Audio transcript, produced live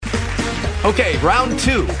Okay, round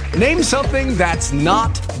two. Name something that's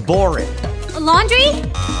not boring. A laundry?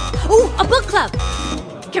 Ooh, a book club.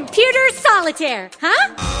 Computer solitaire,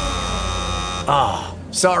 huh? Ah,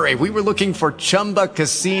 sorry, we were looking for Chumba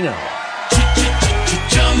Casino.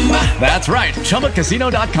 That's right,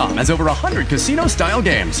 ChumbaCasino.com has over 100 casino-style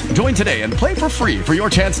games. Join today and play for free for your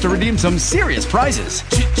chance to redeem some serious prizes.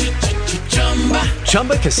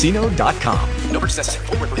 ChumbaCasino.com. No purchase necessary.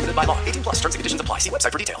 Void where prohibited by law. 18 plus. Terms and conditions apply. See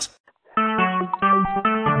website for details.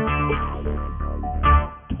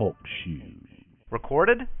 Talk shoes.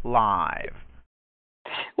 Recorded live.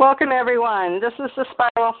 Welcome, everyone. This is the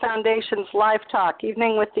Spiral Foundation's LiveTalk,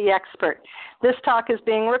 Evening with the Expert. This talk is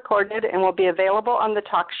being recorded and will be available on the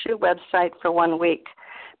TalkShoe website for 1 week.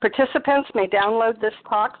 Participants may download this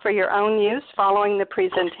talk for your own use following the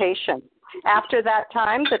presentation. After that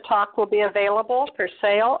time, the talk will be available for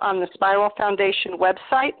sale on the Spiral Foundation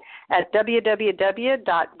website at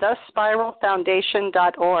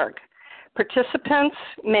www.thespiralfoundation.org. Participants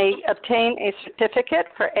may obtain a certificate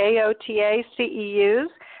for AOTA CEUs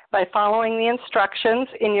by following the instructions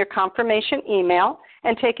in your confirmation email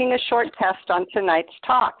and taking a short test on tonight's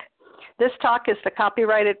talk. This talk is the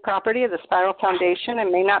copyrighted property of the Spiral Foundation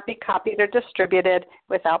and may not be copied or distributed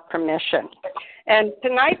without permission. And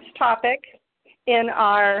tonight's topic in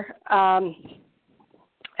our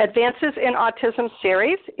Advances in Autism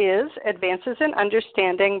series is Advances in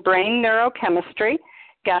Understanding Brain Neurochemistry,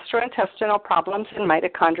 Gastrointestinal Problems, and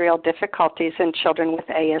Mitochondrial Difficulties in Children with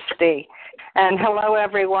ASD. And hello,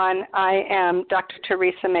 everyone. I am Dr.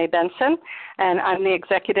 Teresa May Benson, and I'm the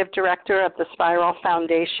Executive Director of the Spiral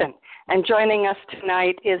Foundation. And joining us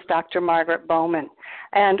tonight is Dr. Margaret Bowman.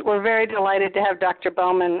 And we're very delighted to have Dr.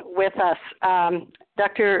 Bowman with us.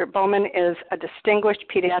 Dr. Bowman is a distinguished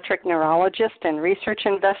pediatric neurologist and research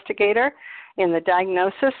investigator in the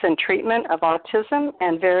diagnosis and treatment of autism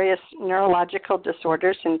and various neurological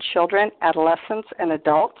disorders in children, adolescents, and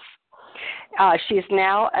adults. She's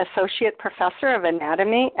now Associate Professor of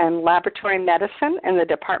Anatomy and Laboratory Medicine in the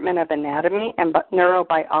Department of Anatomy and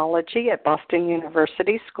Neurobiology at Boston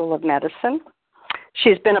University School of Medicine.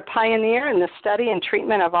 She's been a pioneer in the study and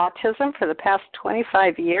treatment of autism for the past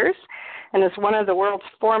 25 years and is one of the world's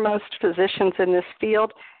foremost physicians in this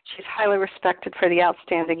field. She's highly respected for the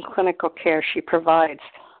outstanding clinical care she provides,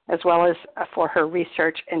 as well as for her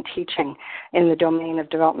research and teaching in the domain of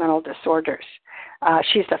developmental disorders.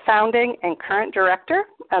 She's the founding and current director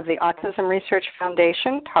of the Autism Research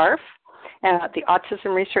Foundation, TARF, and the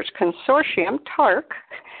Autism Research Consortium, TARC,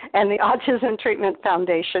 and the Autism Treatment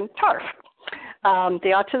Foundation, TARF.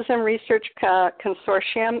 The Autism Research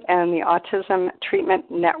Consortium and the Autism Treatment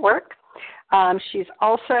Network. She's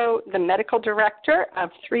also the medical director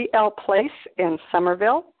of 3L Place in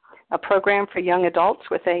Somerville, a program for young adults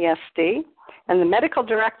with ASD, and the medical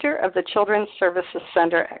director of the Children's Services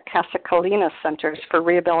Center at Casa Colina Centers for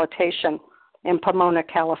Rehabilitation in Pomona,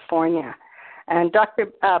 California. And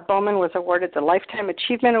Dr. Bowman was awarded the Lifetime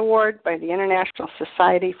Achievement Award by the International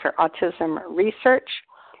Society for Autism Research,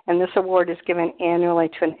 and this award is given annually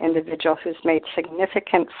to an individual who's made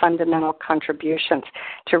significant fundamental contributions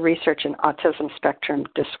to research in autism spectrum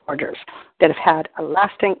disorders that have had a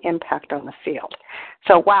lasting impact on the field.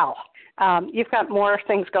 So, wow, you've got more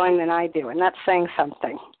things going than I do, and that's saying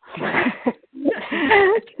something.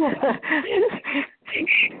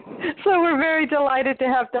 So we're very delighted to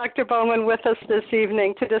have Dr. Bowman with us this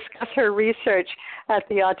evening to discuss her research at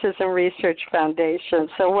the Autism Research Foundation.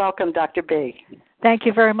 So welcome, Dr. B. Thank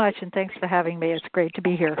you very much, and thanks for having me. It's great to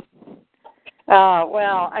be here.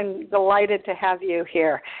 Well, I'm delighted to have you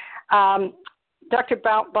here. Dr.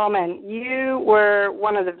 Bowman, you were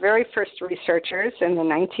one of the very first researchers in the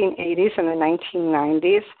 1980s and the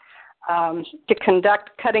 1990s to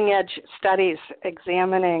conduct cutting-edge studies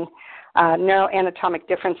examining neuroanatomic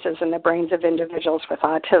differences in the brains of individuals with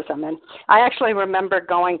autism. And I actually remember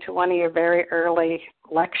going to one of your very early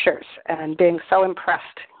lectures and being so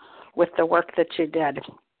impressed with the work that you did.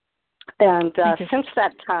 And since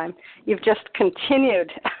that time, you've just continued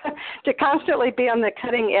to constantly be on the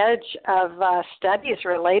cutting edge of studies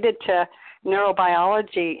related to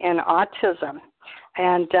neurobiology in autism.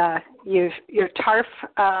 And your TARF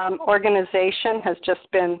organization has just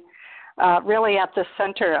been really at the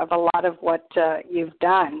center of a lot of what you've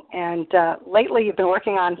done. And lately you've been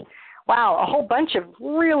working on, a whole bunch of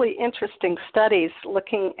really interesting studies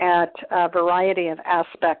looking at a variety of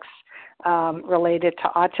aspects related to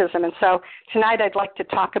autism. And so tonight I'd like to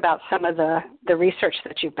talk about some of the research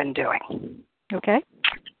that you've been doing. Okay.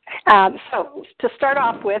 So to start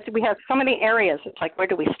off with, we have so many areas. It's like, where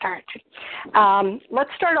do we start? Let's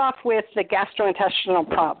start off with the gastrointestinal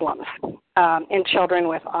problems in children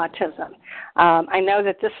with autism. I know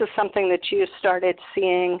that this is something that you started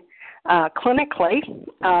seeing clinically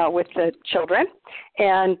with the children.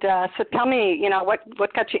 And so tell me,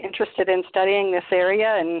 what got you interested in studying this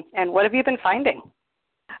area, and what have you been finding?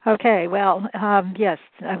 Okay, well, yes,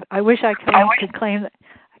 I wish I could claim that.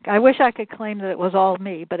 I wish I could claim that it was all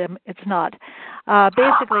me, but it's not.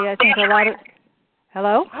 Basically, I think a lot of.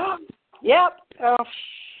 Hello? Yep. Oh,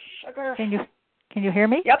 sugar. Can you hear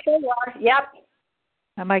me? Yep, there you are. Yep.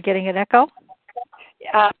 Am I getting an echo?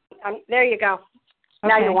 There you go. Okay.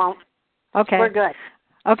 Now you won't. Okay. We're good.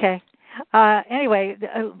 Okay. Anyway,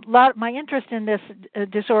 my interest in this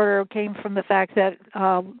disorder came from the fact that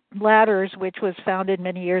Ladders, which was founded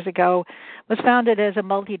many years ago, was founded as a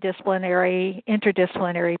multidisciplinary,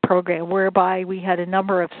 interdisciplinary program whereby we had a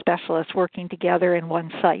number of specialists working together in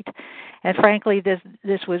one site. And frankly, this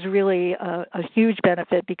was really a huge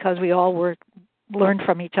benefit because we all learned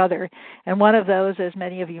from each other. And one of those, as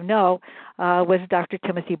many of you know, was Dr.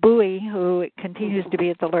 Timothy Bowie, who continues to be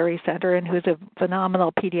at the Lurie Center and who's a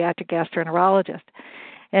phenomenal pediatric gastroenterologist.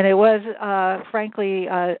 And it was, frankly,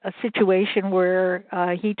 a situation where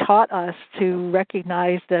he taught us to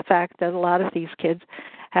recognize the fact that a lot of these kids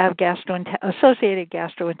have associated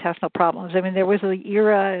gastrointestinal problems. I mean, there was the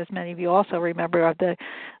era, as many of you also remember, of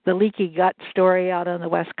the leaky gut story out on the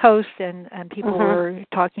West Coast, and people were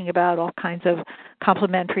talking about all kinds of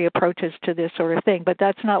complementary approaches to this sort of thing. But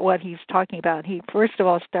that's not what he's talking about. He, first of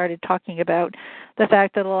all, started talking about the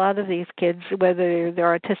fact that a lot of these kids, whether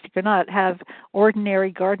they're autistic or not, have ordinary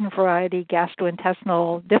garden variety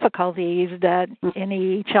gastrointestinal difficulties that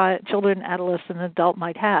any children, adolescent, and adult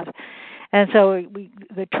might have. And so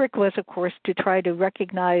the trick was, of course, to try to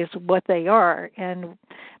recognize what they are. And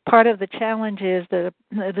part of the challenge is that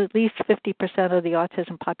at least 50% of the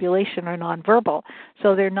autism population are nonverbal.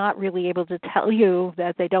 So they're not really able to tell you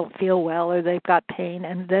that they don't feel well or they've got pain.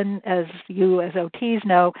 And then, as you as OTs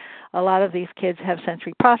know, a lot of these kids have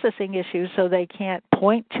sensory processing issues, so they can't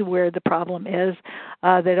point to where the problem is.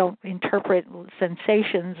 They don't interpret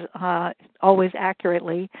sensations always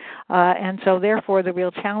accurately. And so, therefore, the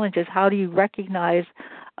real challenge is how do you recognize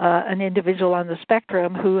an individual on the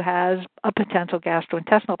spectrum who has a potential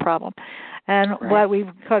gastrointestinal problem. And what we've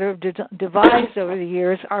kind of devised over the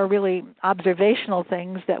years are really observational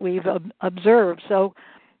things that we've observed. So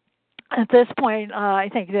at this point, I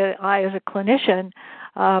think that I, as a clinician,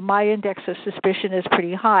 my index of suspicion is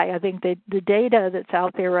pretty high. I think that the data that's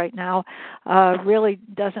out there right now really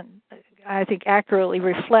doesn't, I think, accurately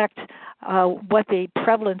reflect what the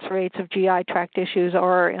prevalence rates of GI tract issues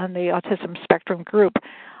are in the autism spectrum group.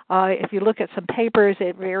 If you look at some papers,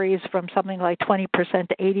 it varies from something like 20%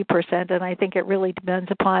 to 80%, and I think it really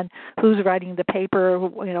depends upon who's writing the paper,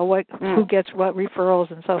 who gets what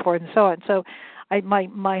referrals, and so forth and so on. So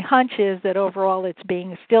my hunch is that overall it's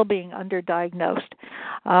still being underdiagnosed.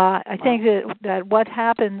 I think that what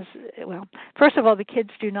happens, well, first of all, the kids,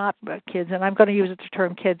 and I'm going to use the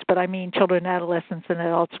term kids, but I mean children, adolescents, and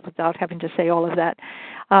adults without having to say all of that.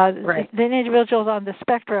 The individuals on the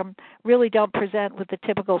spectrum really don't present with the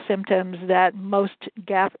typical symptoms that most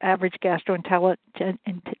average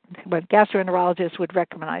gastroenterologists would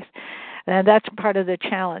recognize. And that's part of the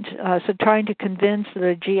challenge. So trying to convince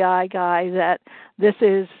the GI guy that this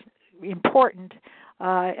is important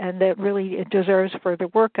and that really it deserves further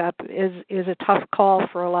workup is a tough call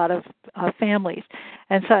for a lot of families.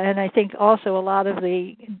 And I think also a lot of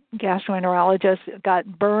the gastroenterologists got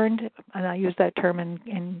burned, and I use that term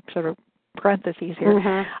in sort of parentheses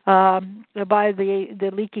here, by the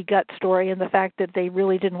leaky gut story and the fact that they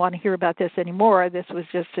really didn't want to hear about this anymore. This was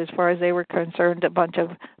just, as far as they were concerned, a bunch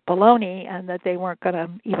of baloney, and that they weren't going to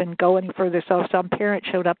even go any further. So if some parent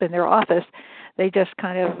showed up in their office, they just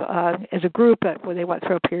kind of, as a group, where they went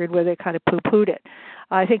through a period where they kind of poo-pooed it.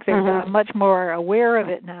 I think they're much more aware of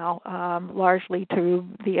it now, largely through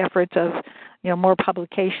the efforts of, more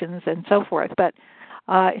publications and so forth. But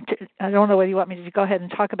I don't know whether you want me to go ahead and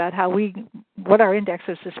talk about what our index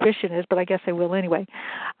of suspicion is, but I guess I will anyway.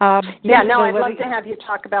 I'd love to have you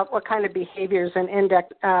talk about what kind of behaviors and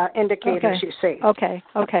indicators you see. Okay.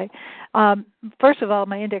 First of all,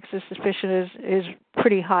 my index of suspicion is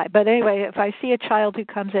pretty high. But anyway, if I see a child who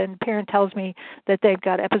comes in, parent tells me that they've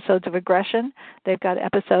got episodes of aggression, they've got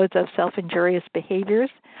episodes of self-injurious behaviors,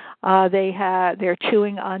 they're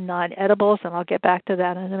chewing on non-edibles, and I'll get back to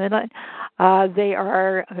that in a minute. They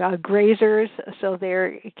are grazers, so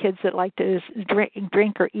they're kids that like to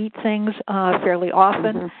drink or eat things fairly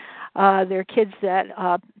often. They're kids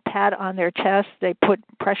that pat on their chest. They put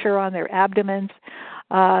pressure on their abdomens.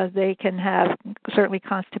 They can have certainly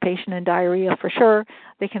constipation and diarrhea for sure.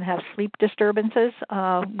 They can have sleep disturbances,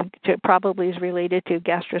 which probably is related to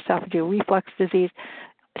gastroesophageal reflux disease.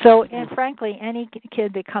 So, and frankly, any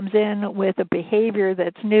kid that comes in with a behavior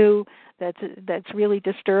that's new, that's really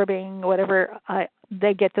disturbing, whatever,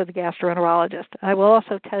 they get to the gastroenterologist. I will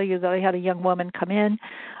also tell you that I had a young woman come in,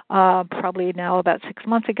 probably now about 6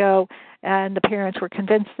 months ago, and the parents were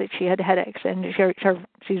convinced that she had headaches, and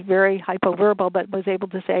she's very hypoverbal, but was able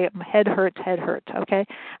to say, head hurts, okay?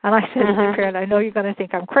 And I said to the parent, I know you're going to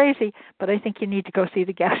think I'm crazy, but I think you need to go see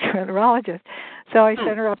the gastroenterologist. So I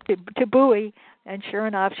sent her up to Bowie, and sure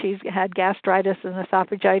enough, she's had gastritis and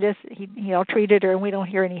esophagitis. He treated her, and we don't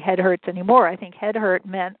hear any head hurts anymore. I think head hurt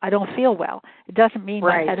meant I don't feel well. It doesn't mean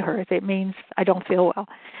my head hurts. It means I don't feel well.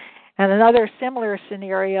 And another similar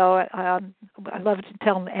scenario, I love to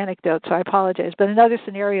tell an anecdote, so I apologize, but another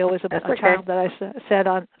scenario was a child that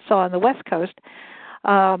I saw on the West Coast,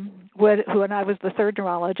 when I was the third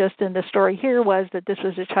neurologist, and the story here was that this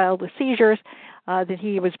was a child with seizures, that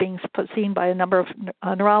he was being seen by a number of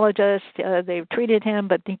neurologists. They've treated him,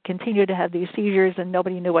 but he continued to have these seizures, and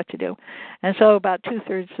nobody knew what to do. And so about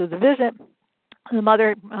 2/3 of the visit, the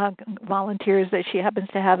mother volunteers that she happens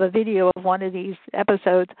to have a video of one of these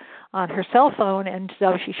episodes on her cell phone, and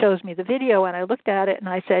so she shows me the video, and I looked at it, and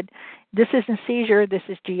I said, this isn't seizure, this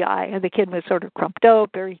is GI. And the kid was sort of crumped up,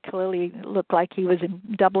 very clearly looked like he was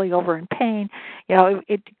doubling over in pain.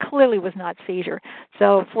 It clearly was not seizure.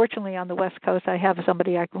 So fortunately on the West Coast, I have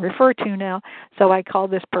somebody I can refer to now, so I call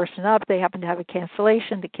this person up. They happen to have a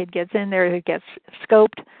cancellation. The kid gets in there, it gets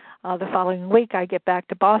scoped. The following week, I get back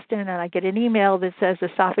to Boston, and I get an email that says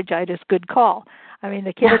esophagitis, good call. I mean,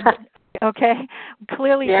 the kid,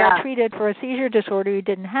 clearly got treated for a seizure disorder he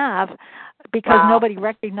didn't have because nobody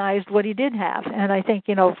recognized what he did have. And I think,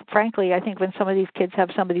 frankly, I think when some of these kids have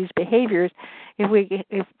some of these behaviors,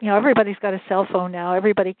 if everybody's got a cell phone now,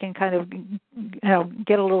 everybody can kind of,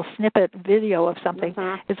 get a little snippet video of something.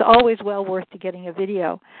 It's always well worth to getting a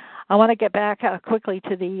video. I want to get back quickly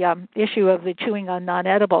to the issue of the chewing on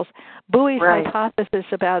non-edibles. Bowie's hypothesis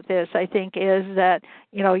about this, I think, is that,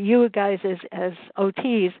 you guys as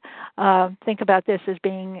OTs think about this as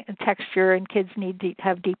being texture, and kids need to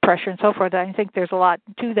have deep pressure and so forth. I think there's a lot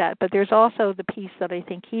to that. But there's also the piece that I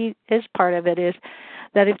think is part of it is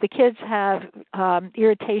that if the kids have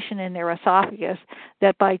irritation in their esophagus,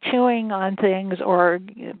 that by chewing on things or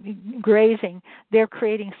grazing, they're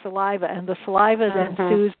creating saliva, and the saliva then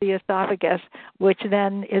soothes the esophagus, which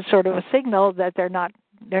then is sort of a signal that they're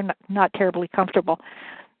not terribly comfortable.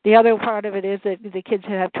 The other part of it is that the kids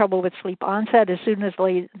have trouble with sleep onset. As soon as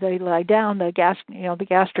they lie down, the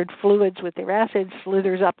gastric fluids with their acid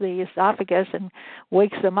slithers up the esophagus and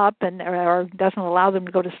wakes them up, or doesn't allow them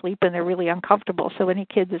to go to sleep, and they're really uncomfortable. So any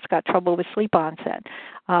kid that's got trouble with sleep onset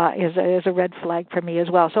is a red flag for me as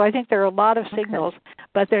well. So I think there are a lot of signals,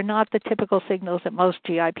 but they're not the typical signals that most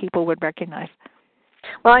GI people would recognize.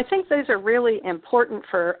 Well, I think those are really important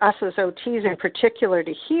for us as OTs in particular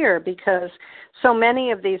to hear, because so many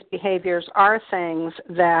of these behaviors are things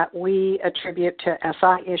that we attribute to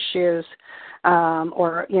SI issues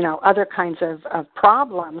or, other kinds of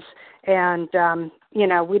problems. And,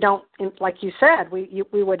 we don't, like you said, we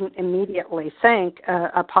wouldn't immediately think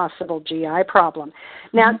a possible GI problem.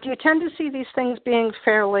 Now, do you tend to see these things being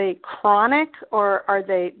fairly chronic, or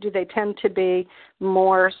do they tend to be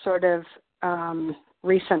more sort of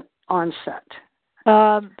recent onset?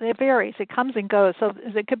 It varies. It comes and goes. So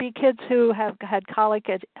it could be kids who have had colic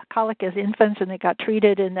as infants, and they got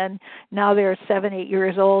treated, and then now they're 7, 8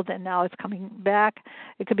 years old, and now it's coming back.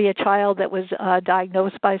 It could be a child that was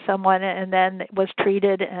diagnosed by someone and then was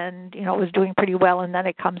treated and was doing pretty well, and then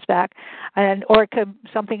it comes back, or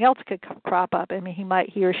something else could crop up. I mean,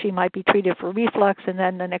 he or she might be treated for reflux, and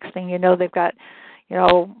then the next thing you know, they've got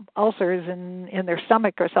ulcers in their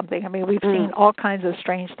stomach or something. I mean, we've seen all kinds of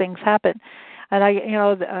strange things happen. And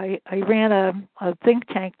I ran a think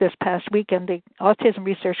tank this past weekend. The Autism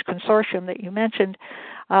Research Consortium that you mentioned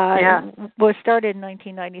was started in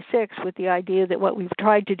 1996 with the idea that what we've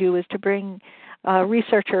tried to do is to bring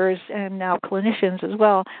researchers and now clinicians as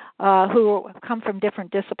well who come from different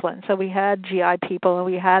disciplines. So we had GI people, and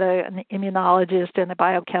we had an immunologist and a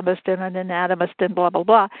biochemist and an anatomist and blah, blah,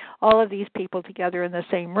 blah, all of these people together in the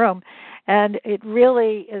same room. And it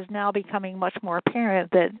really is now becoming much more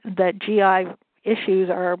apparent that GI issues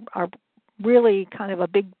are really kind of a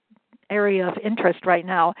big area of interest right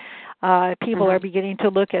now. People are beginning to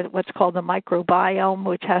look at what's called the microbiome,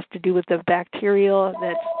 which has to do with the bacteria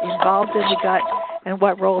that's involved in the gut. and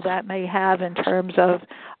what role that may have in terms of,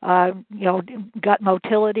 gut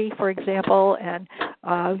motility, for example, and,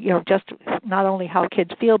 just not only how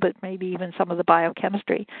kids feel, but maybe even some of the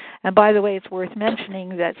biochemistry. And by the way, it's worth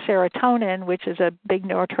mentioning that serotonin, which is a big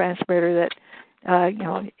neurotransmitter that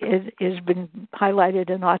is been highlighted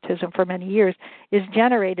in autism for many years, is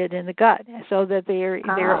generated in the gut, so that there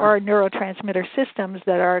are neurotransmitter systems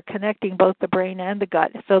that are connecting both the brain and the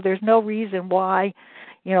gut. So there's no reason why,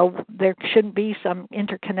 there shouldn't be some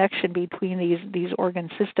interconnection between these organ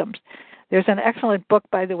systems. There's an excellent book,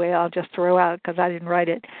 by the way, I'll just throw out because I didn't write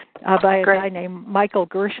it, by a guy named Michael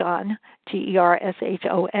Gershon,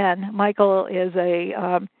 Gershon. Michael is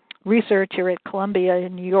a researcher at Columbia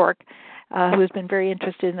in New York, who has been very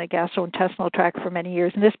interested in the gastrointestinal tract for many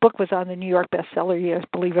years. And this book was on the New York bestseller list,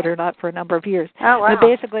 believe it or not, for a number of years. Oh, wow. But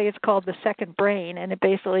basically, it's called The Second Brain, and it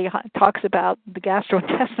basically talks about the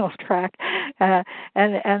gastrointestinal tract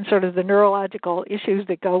and sort of the neurological issues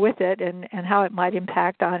that go with it and how it might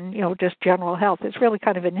impact on, just general health. It's really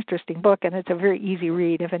kind of an interesting book, and it's a very easy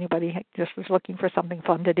read if anybody just is looking for something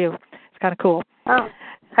fun to do. It's kind of cool. Oh,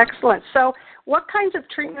 excellent. So what kinds of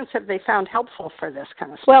treatments have they found helpful for this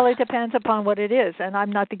kind of stuff? Well, it depends upon what it is, and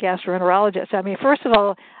I'm not the gastroenterologist. I mean, first of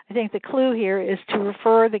all, I think the clue here is to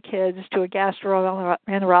refer the kids to a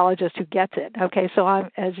gastroenterologist who gets it. Okay, so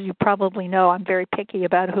as you probably know, I'm very picky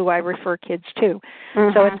about who I refer kids to.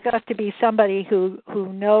 Mm-hmm. So it's got to be somebody who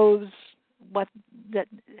knows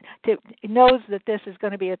knows that this is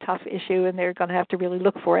going to be a tough issue and they're going to have to really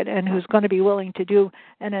look for it, and who's going to be willing to do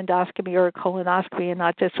an endoscopy or a colonoscopy and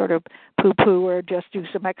not just sort of poo-poo or just do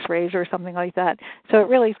some x-rays or something like that. So it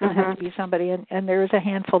really is going to have to be somebody, and there is a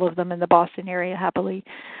handful of them in the Boston area, happily.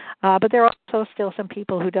 But there are also still some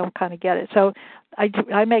people who don't kind of get it. So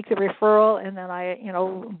I make the referral, and then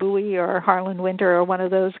Bowie or Harlan Winter or one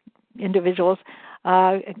of those individuals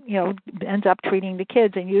ends up treating the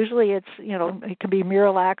kids, and usually it's it can be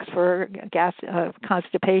Miralax for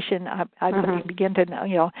constipation. I begin to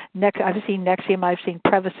I've seen Nexium, I've seen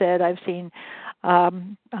Prevacid, I've seen I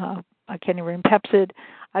can't even remember Pepsid.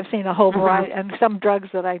 I've seen a whole variety, and some drugs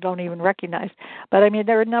that I don't even recognize. But I mean,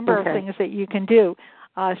 there are a number of things that you can do.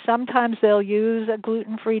 Sometimes they'll use a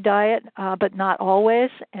gluten-free diet, but not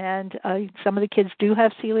always. And some of the kids do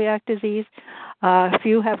have celiac disease. A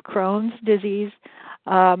few have Crohn's disease.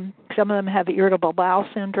 Some of them have irritable bowel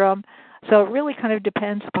syndrome. So it really kind of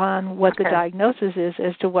depends upon what the diagnosis is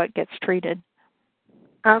as to what gets treated.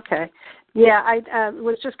 Okay. Yeah, I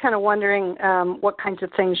was just kind of wondering what kinds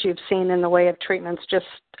of things you've seen in the way of treatments, just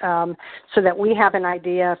so that we have an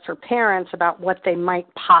idea for parents about what they might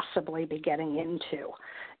possibly be getting into.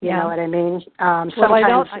 You know what I mean? Go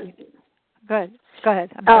ahead. I'm sorry,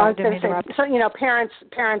 I didn't interrupt. So, parents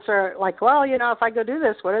are like, well, if I go do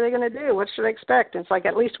this, what are they going to do? What should they expect? And it's like,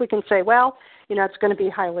 at least we can say, well, it's going to be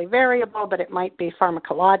highly variable, but it might be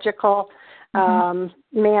pharmacological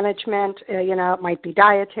management, it might be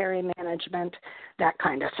dietary management, that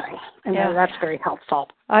kind of thing. And that's very helpful.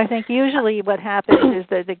 I think usually what happens is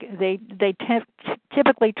that they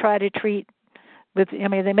typically try to treat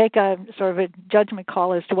they make a sort of a judgment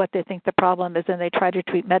call as to what they think the problem is, and they try to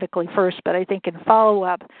treat medically first. But I think in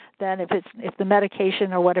follow-up, then if the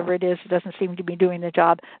medication or whatever it is doesn't seem to be doing the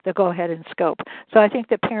job, they'll go ahead and scope. So I think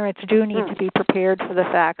that parents do need to be prepared for the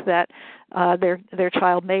fact that their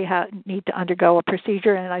child may need to undergo a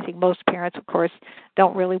procedure, and I think most parents, of course,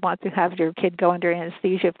 don't really want to have your kid go under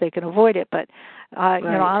anesthesia if they can avoid it. But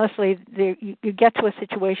honestly, you get to a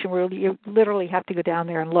situation where you literally have to go down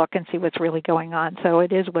there and look and see what's really going on. So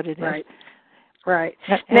it is what it is. Right.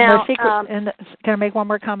 And now, the secret, can I make one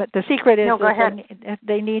more comment? The secret is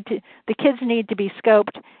the kids need to be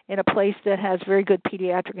scoped in a place that has very good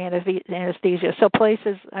pediatric anesthesia. So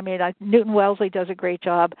places, Newton Wellesley does a great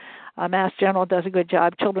job, Mass General does a good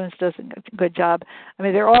job, Children's does a good job.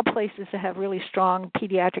 They're all places that have really strong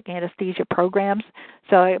pediatric anesthesia programs.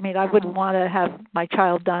 So, I wouldn't want to have my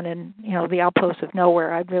child done in, the outposts of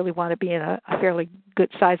nowhere. I'd really want to be in a fairly good,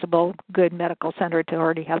 sizable, good medical center to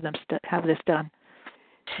already have them have this done.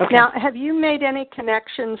 Okay. Now, have you made any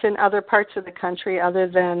connections in other parts of the country other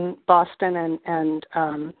than Boston and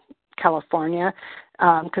California?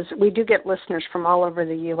 Because we do get listeners from all over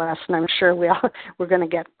the U.S., and I'm sure we're going to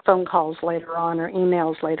get phone calls later on or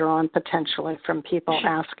emails later on potentially from people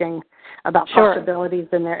asking about possibilities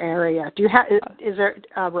in their area. Is there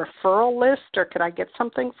a referral list, or could I get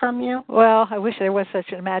something from you? Well, I wish there was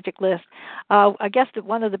such a magic list. I guess that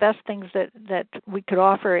one of the best things that we could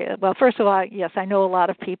offer, well, first of all, yes, I know a lot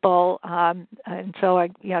of people, and so I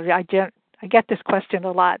I get this question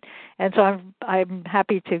a lot, and so I'm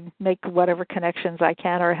happy to make whatever connections I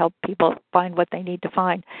can or help people find what they need to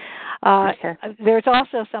find. Okay. There's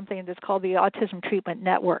also something that's called the Autism Treatment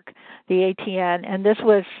Network, the ATN, and this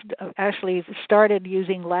was actually started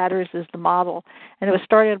using ladders as the model, and it was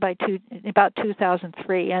started by about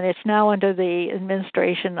 2003, and it's now under the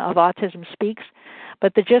administration of Autism Speaks.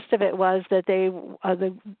 But the gist of it was that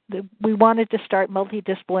we wanted to start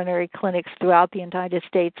multidisciplinary clinics throughout the United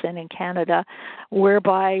States and in Canada,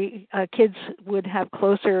 whereby kids would have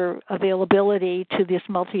closer availability to this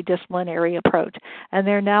multidisciplinary approach. And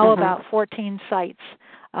there are now about 14 sites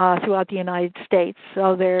throughout the United States.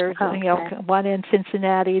 So there's one in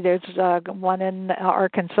Cincinnati, there's one in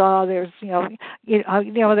Arkansas. There's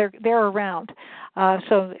they're around.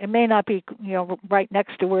 So it may not be right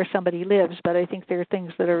next to where somebody lives, but I think there are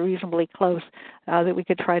things that are reasonably close that we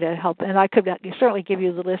could try to help. And I could certainly give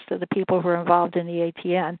you the list of the people who are involved in the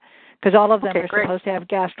ATN, because all of them are supposed to have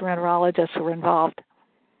gastroenterologists who are involved.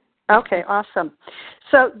 Okay, awesome.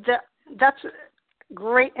 So that's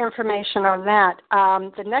great information on that.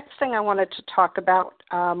 The next thing I wanted to talk about,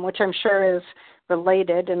 which I'm sure is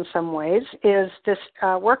related in some ways, is this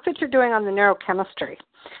work that you're doing on the neurochemistry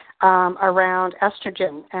around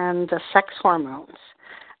estrogen and the sex hormones.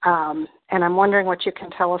 And I'm wondering what you can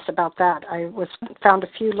tell us about that. I found a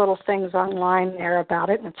few little things online there about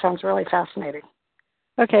it, and it sounds really fascinating.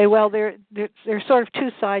 Okay, well, there's sort of two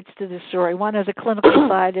sides to this story. One is a clinical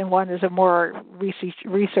side, and one is a more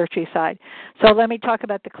researchy side. So let me talk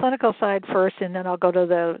about the clinical side first, and then I'll go to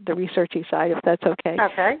the researchy side, if that's okay.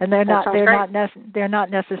 Okay. And they're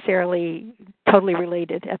not necessarily totally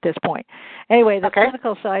related at this point. Anyway, the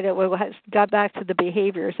clinical side got back to the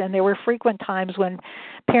behaviors, and there were frequent times when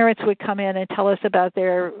parents would come in and tell us about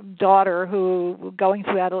their daughter who going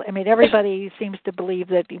through everybody seems to believe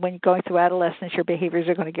that when you're going through adolescence, your behaviors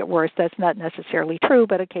are going to get worse. That's not necessarily true,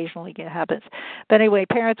 but occasionally it happens. But anyway,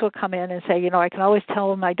 parents will come in and say, I can always tell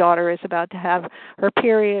when my daughter is about to have her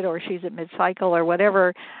period or she's at mid-cycle or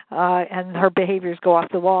whatever, and her behaviors go off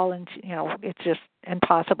the wall, and it's just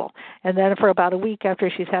impossible. And then for about a week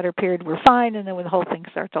after she's had her period, we're fine, and then when the whole thing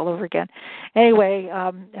starts all over again. Anyway,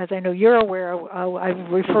 as I know you're aware,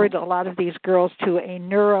 I've referred a lot of these girls to a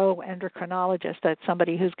neuroendocrinologist. That's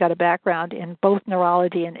somebody who's got a background in both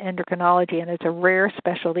neurology and endocrinology, and it's a rare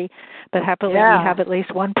specialty, but happily we have at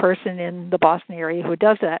least one person in the Boston area who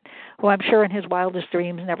does that, who I'm sure in his wildest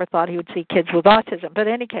dreams never thought he would see kids with autism. But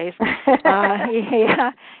in any case,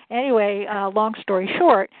 anyway, long story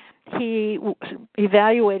short, he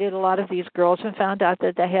evaluated a lot of these girls and found out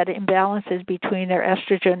that they had imbalances between their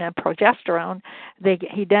estrogen and progesterone.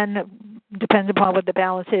 He then, depends upon what the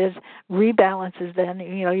balance is, rebalances then,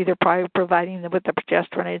 either providing them with the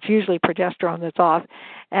progesterone. It's usually progesterone that's off.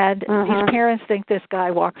 And these parents think this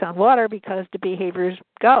guy walks on water because the behaviors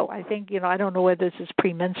go. I think, I don't know whether this is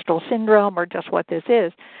premenstrual syndrome or just what this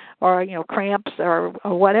is, or, cramps or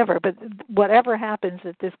whatever. But whatever happens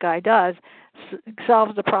that this guy does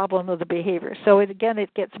solves the problem of the behavior. So it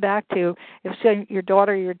gets back to, if your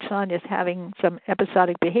daughter or your son is having some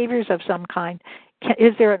episodic behaviors of some kind,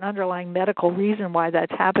 is there an underlying medical reason why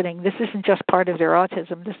that's happening? This isn't just part of their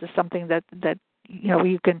autism. This is something that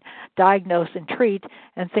you can diagnose and treat,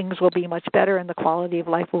 and things will be much better, and the quality of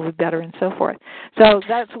life will be better, and so forth. So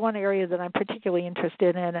that's one area that I'm particularly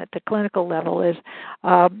interested in at the clinical level is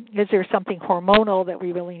there something hormonal that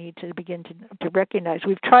we really need to begin to recognize?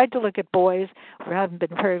 We've tried to look at boys. We haven't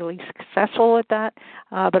been fairly successful at that,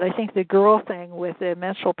 but I think the girl thing with the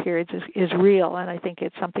menstrual periods is real, and I think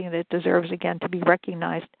it's something that deserves, again, to be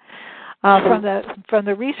recognized. From the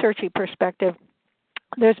researchy perspective,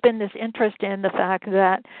 there's been this interest in the fact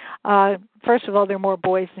that, first of all, there are more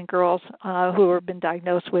boys than girls who have been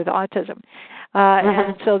diagnosed with autism.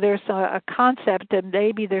 And so there's a concept that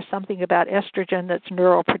maybe there's something about estrogen that's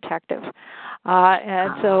neuroprotective.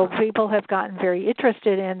 And so people have gotten very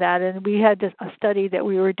interested in that. And we had a study that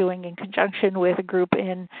we were doing in conjunction with a group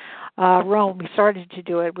in Rome. We started to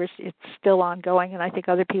do it. It's still ongoing, and I think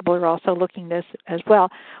other people are also looking this as well,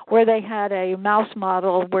 where they had a mouse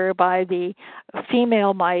model whereby the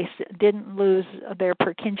female mice didn't lose their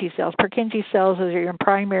Purkinje cells. Purkinje cells are your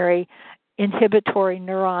primary inhibitory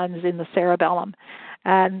neurons in the cerebellum.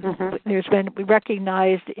 And there's been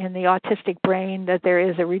recognized in the autistic brain that there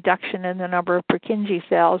is a reduction in the number of Purkinje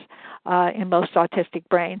cells in most autistic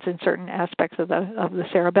brains in certain aspects of the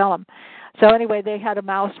cerebellum. So anyway, they had a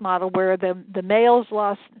mouse model where the males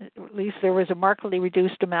lost, at least there was a markedly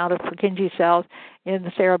reduced amount of Purkinje cells in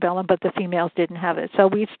the cerebellum, but the females didn't have it. So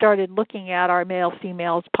we started looking at our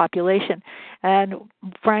male-females population, and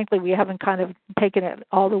frankly, we haven't kind of taken it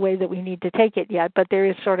all the way that we need to take it yet, but there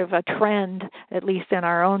is sort of a trend, at least in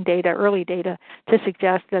our own data, early data, to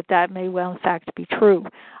suggest that that may well in fact be true.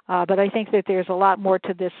 But I think that there's a lot more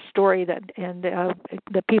to this story that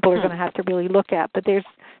people are going to have to really look at. But there's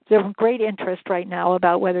great interest right now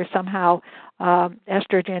about whether somehow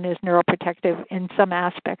estrogen is neuroprotective in some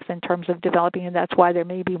aspects in terms of developing, and that's why there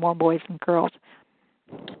may be more boys than girls.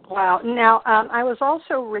 Wow. Now, I was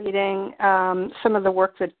also reading some of the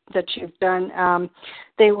work that you've done.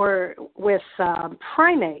 They were with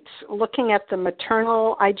primates, looking at the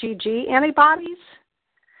maternal IgG antibodies.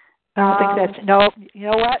 I don't think that's, no, you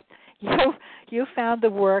know what? You found the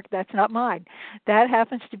work. That's not mine. That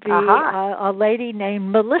happens to be a lady named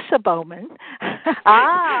Melissa Bowman.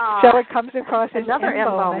 So it comes across as another M.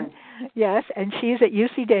 Bowman. Yes, and she's at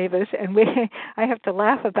UC Davis, and I have to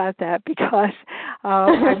laugh about that because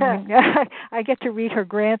I get to read her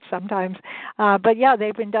grants sometimes. But yeah,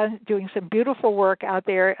 they've been doing some beautiful work out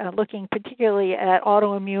there, looking particularly at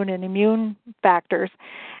autoimmune and immune factors.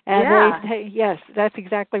 And yes, that's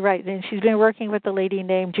exactly right. And she's been working with a lady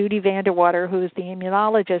named Judy Vanderwater, who's the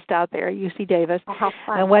immunologist out there at UC Davis.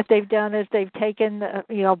 And what they've done is they've taken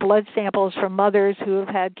blood samples from mothers who have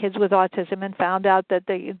had kids with autism and found out that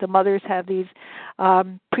the mothers have these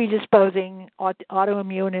predisposing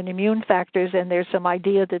autoimmune and immune factors, and there's some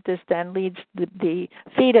idea that this then leads the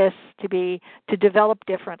fetus to develop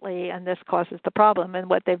differently, and this causes the problem. And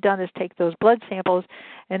what they've done is take those blood samples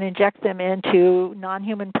and inject them into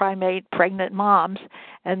non-human primate pregnant moms,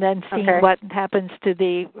 and then seeing what happens to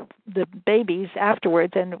the babies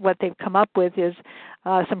afterwards. And what they've come up with is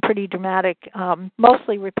some pretty dramatic,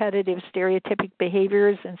 mostly repetitive stereotypic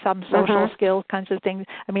behaviors and some social skill kinds of things.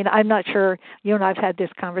 I mean, I'm not sure, you and I've had this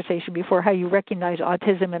conversation before, how you recognize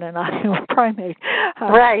autism in a non-human primate.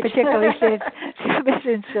 Right. Particularly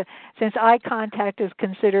since eye contact is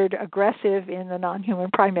considered aggressive in the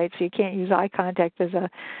non-human primate, so you can't use eye contact as a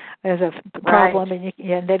problem,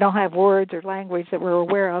 and they don't have words or language that we're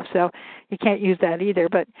aware of, so you can't use that either.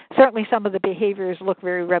 But certainly some of the behaviors look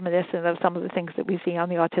very reminiscent of some of the things that we see on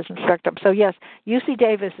the autism spectrum. So yes, UC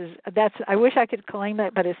Davis I wish I could claim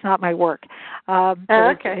it, but it's not my work.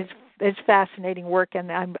 It's fascinating work,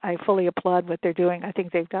 and I fully applaud what they're doing. I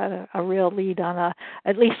think they've got a real lead on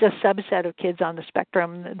at least a subset of kids on the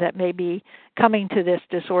spectrum that may be coming to this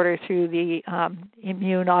disorder through the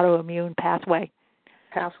autoimmune pathway.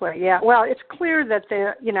 Yeah. Well, it's clear that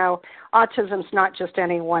autism's not just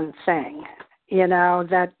any one thing.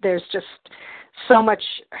 That there's just so much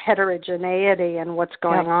heterogeneity in what's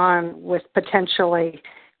going on with potentially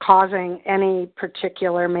causing any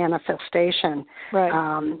particular manifestation.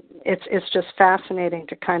 Right. It's just fascinating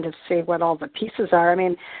to kind of see what all the pieces are. I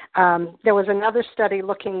mean, there was another study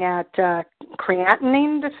looking at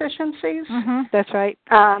creatinine deficiencies. That's right.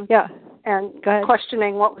 And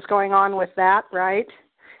questioning what was going on with that, right?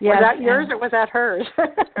 Yes, was that yours or was that hers?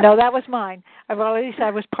 No, that was mine. I've already said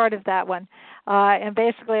I was part of that one. And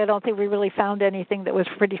basically, I don't think we really found anything that was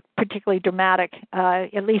particularly dramatic,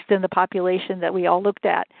 at least in the population that we all looked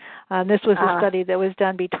at. This was a study that was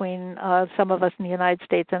done between some of us in the United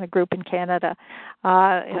States and a group in Canada.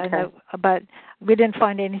 But we didn't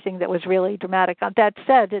find anything that was really dramatic. That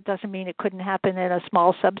said, it doesn't mean it couldn't happen in a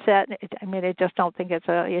small subset. I just don't think it's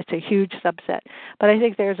a huge subset. But I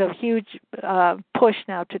think there's a huge push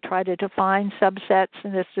now to try to define subsets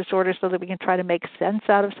in this disorder so that we can try to make sense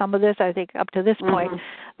out of some of this. I think up to this point,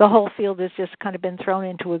 the whole field has just kind of been thrown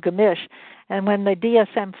into a gamish. And when the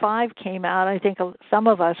DSM-5 came out, I think some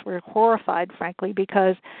of us were horrified, frankly,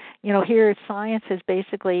 because, here science is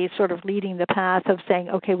basically sort of leading the path of saying,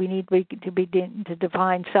 okay, we need to begin to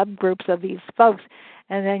define subgroups of these folks.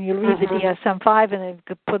 And then you read the DSM-5 and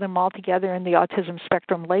then put them all together in the autism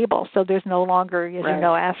spectrum label. So there's no longer,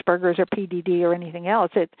 Asperger's or PDD or anything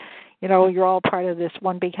else. You're all part of this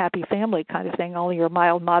one big happy family kind of thing, only you're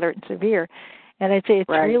mild, moderate, and severe. And it's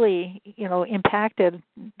really, impacted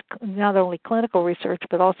not only clinical research,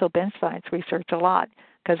 but also bench science research a lot.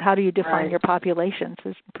 Because how do you define your populations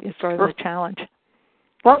is sort of the challenge.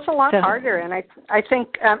 Well, it's a lot harder. And I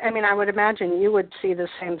think, I would imagine you would see the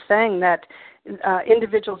same thing, that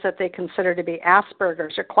individuals that they consider to be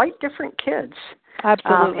Asperger's are quite different kids.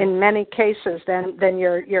 Absolutely. In many cases than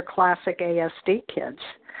your classic ASD kids.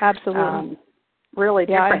 Absolutely. Really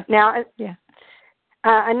different.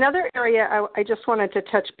 Another area I just wanted to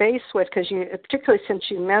touch base with, because particularly since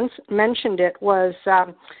you mentioned it, was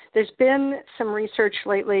there's been some research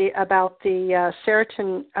lately about the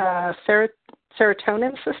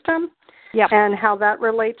serotonin system, and how that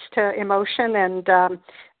relates to emotion and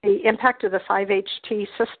the impact of the 5-HT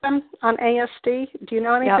system on ASD. Do you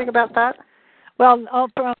know anything about that? Well,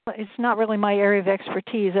 it's not really my area of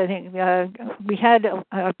expertise. I think we had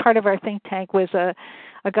part of our think tank was a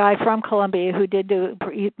guy from Columbia who did do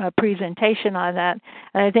a presentation on that.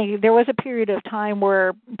 And I think there was a period of time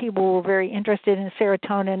where people were very interested in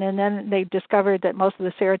serotonin, and then they discovered that most of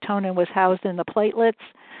the serotonin was housed in the platelets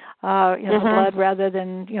in the blood rather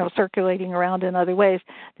than, circulating around in other ways.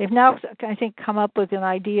 They've now, I think, come up with an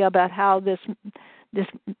idea about how this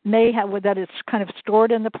may have, that it's kind of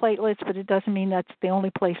stored in the platelets, but it doesn't mean that's the only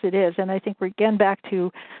place it is. And I think we're again back to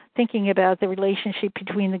thinking about the relationship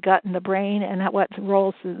between the gut and the brain and what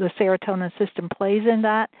roles the serotonin system plays in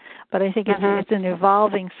that. But I think it's an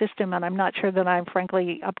evolving system, and I'm not sure that I'm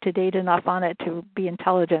frankly up to date enough on it to be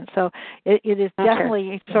intelligent. So it is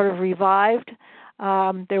definitely sort of revived.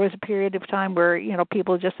 There was a period of time where,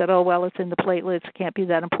 people just said, oh, well, it's in the platelets, it can't be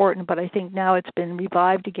that important. But I think now it's been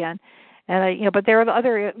revived again. And but there are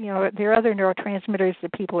other, there are other neurotransmitters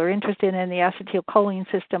that people are interested in. The acetylcholine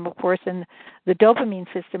system, of course, and the dopamine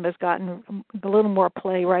system has gotten a little more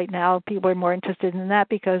play right now. People are more interested in that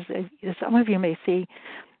because, as some of you may see,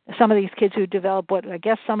 some of these kids who develop what I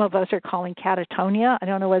guess some of us are calling catatonia. I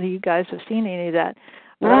don't know whether you guys have seen any of that.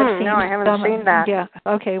 No, I haven't seen that. Yeah.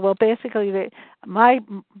 Okay. Well, basically, my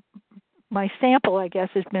sample, I guess,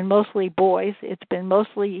 has been mostly boys. It's been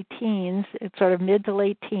mostly teens. It's sort of mid to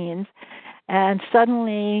late teens. And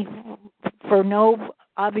suddenly, for no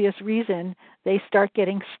obvious reason, they start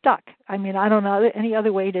getting stuck. I mean, I don't know any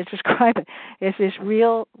other way to describe it. It's this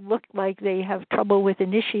real look like they have trouble with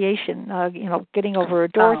initiation, getting over a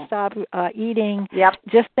doorstop, eating,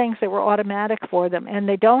 just things that were automatic for them. And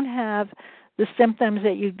they don't have the symptoms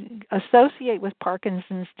that you associate with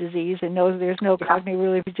Parkinson's disease, and there's no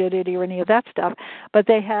cognitive rigidity or any of that stuff, but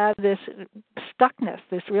they have this stuckness,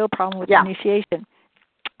 this real problem with initiation.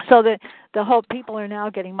 So the whole people are now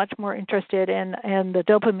getting much more interested in the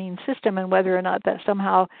dopamine system and whether or not that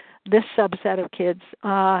somehow this subset of kids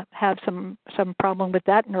have some problem with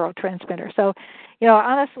that neurotransmitter. So,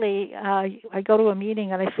 honestly, I go to a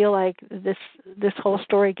meeting and I feel like this whole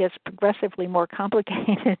story gets progressively more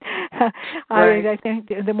complicated. I think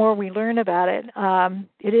the more we learn about it,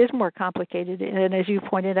 it is more complicated. And as you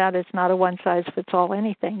pointed out, it's not a one-size-fits-all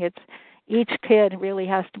anything. It's each kid really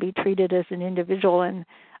has to be treated as an individual, and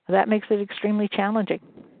that makes it extremely challenging.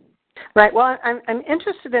 Right. Well, I'm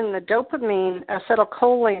interested in the dopamine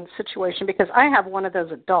acetylcholine situation because I have one of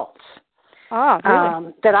those adults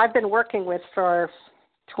really? that I've been working with for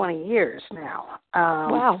 20 years now.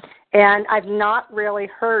 Wow. And I've not really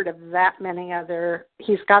heard of that many other.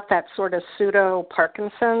 He's got that sort of pseudo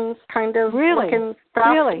Parkinson's kind of looking stuff.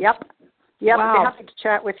 Really? Yep. Wow. I'd be happy to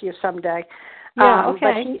chat with you someday. Yeah,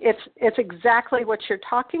 okay. But it's exactly what you're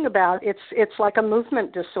talking about. It's like a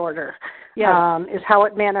movement disorder. Is how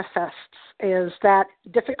it manifests. Is that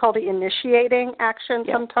difficulty initiating action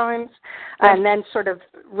sometimes, and then sort of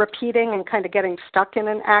repeating and kind of getting stuck in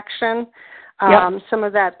an action. Some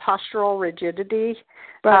of that postural rigidity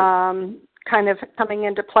kind of coming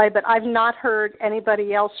into play. But I've not heard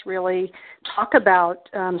anybody else really talk about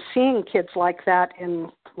seeing kids like that in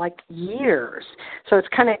like years. So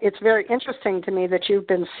it's very interesting to me that you've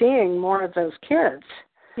been seeing more of those kids.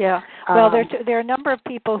 Yeah. Well, there are a number of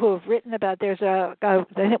people who have written about. There's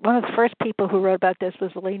one of the first people who wrote about this was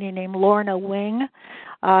a lady named Lorna Wing,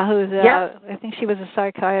 who's I think she was a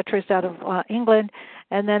psychiatrist out of England,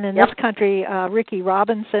 and then in this country, Ricky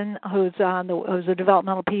Robinson, who's a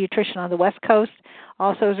developmental pediatrician on the West Coast,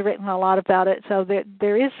 also has written a lot about it. So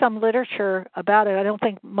there is some literature about it. I don't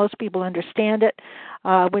think most people understand it.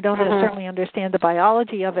 We don't certainly understand the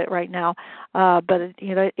biology of it right now, but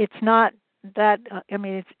it's not. That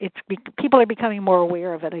it's people are becoming more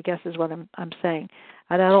aware of it, I guess, is what I'm saying.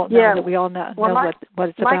 And I don't know that we all know what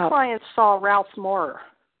it's about. My clients saw Ralph Moorer.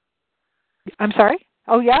 I'm sorry?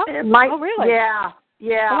 Oh, yeah? Oh, really? Yeah.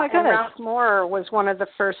 Oh, my goodness. And Ralph Moorer was one of the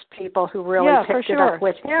first people who really picked it up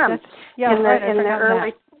with him. In the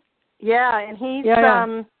early. Yeah, and he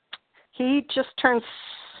just turned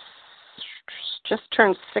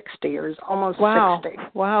 60 or is almost 60.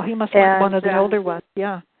 Wow, he must have been one of the older ones.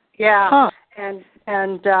 Yeah. Yeah, huh. and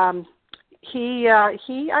he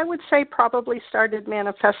I would say probably started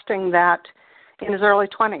manifesting that in his early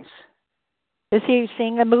 20s. Is he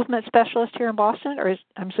seeing a movement specialist here in Boston, or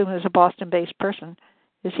I'm assuming he's a Boston-based person?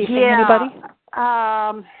 Is he seeing anybody?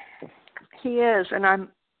 he is, and I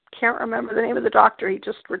can't remember the name of the doctor. He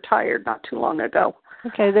just retired not too long ago.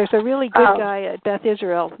 Okay, there's a really good guy at Beth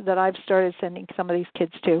Israel that I've started sending some of these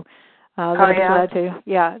kids to. That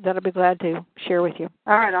I'll be glad to share with you.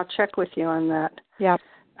 All right, I'll check with you on that. Yeah.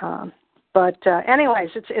 But anyways,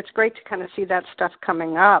 it's great to kind of see that stuff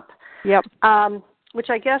coming up. Yep. Which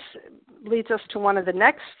I guess leads us to one of the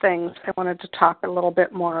next things I wanted to talk a little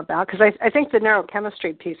bit more about, because I think the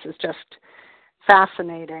neurochemistry piece is just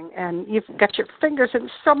fascinating, and you've got your fingers in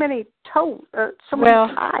so many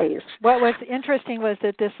many ties. What was interesting was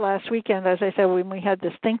that this last weekend, as I said, when we had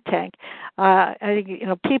this think tank, I think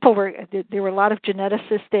there were a lot of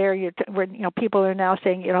geneticists there. People are now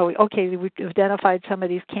saying, okay, we've identified some of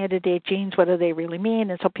these candidate genes. What do they really mean?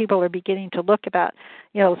 And so people are beginning to look about,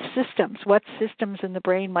 systems. What systems in the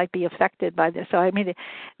brain might be affected by this? So I mean,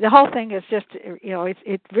 the whole thing is just,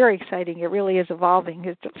 it's very exciting. It really is evolving.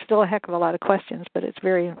 It's still a heck of a lot of questions, but it's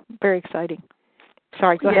very, very exciting.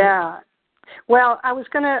 Sorry, go ahead. Yeah. Well, I was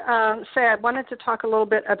going to say I wanted to talk a little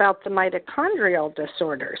bit about the mitochondrial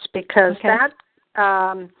disorders, because that,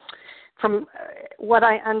 from what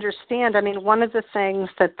I understand, I mean, one of the things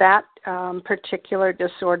that particular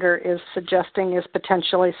disorder is suggesting is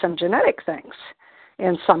potentially some genetic things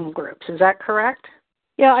in some groups. Is that correct?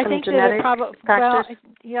 Yeah, I think that it probably.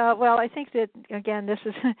 I think that again, this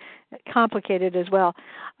is complicated as well.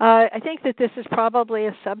 I think that this is probably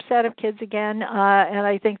a subset of kids again, and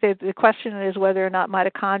I think that the question is whether or not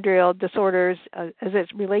mitochondrial disorders, as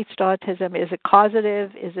it relates to autism, is it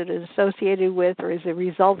causative, is it associated with, or is it a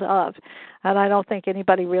result of? And I don't think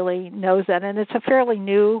anybody really knows that, and it's a fairly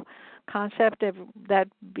new concept of that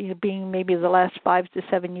being maybe the last 5 to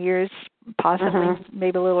 7 years, possibly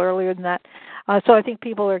maybe a little earlier than that. So I think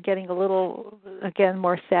people are getting a little, again,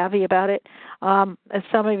 more savvy about it. As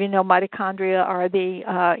some of you know, mitochondria are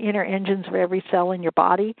the inner engines of every cell in your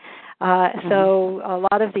body. So a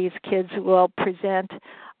lot of these kids will present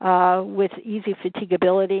with easy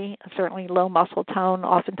fatigability, certainly low muscle tone.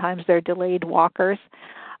 Oftentimes they're delayed walkers.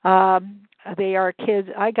 They are kids.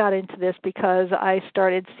 I got into this because I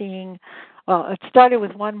started seeing, it started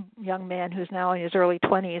with one young man who's now in his early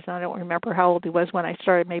 20s, and I don't remember how old he was when I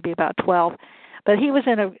started, maybe about 12. But he was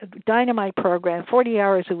in a dynamite program, 40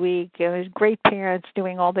 hours a week, his great parents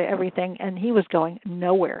doing everything, and he was going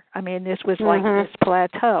nowhere. I mean, this was like this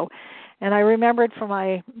plateau. And I remembered from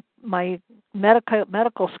my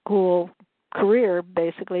medical school career,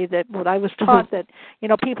 basically, that what I was taught that,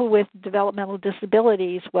 people with developmental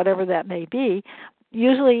disabilities, whatever that may be,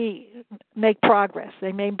 usually make progress.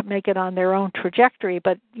 They may make it on their own trajectory,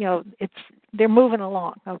 but, they're moving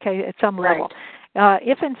along, okay, at some level.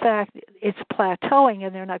 If, in fact, it's plateauing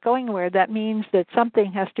and they're not going anywhere, that means that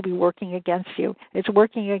something has to be working against you. It's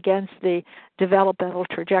working against the developmental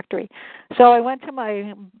trajectory. So I went to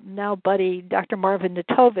my now buddy, Dr. Marvin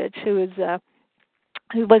Natovich, who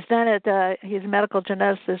was then he's a medical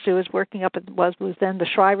geneticist who was working was then the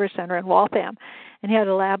Shriver Center in Waltham, and he had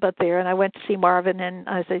a lab up there. And I went to see Marvin, and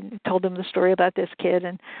I told him the story about this kid,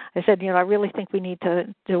 and I said, I really think we need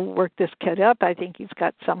to work this kid up. I think he's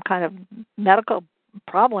got some kind of medical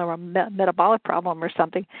problem or metabolic problem or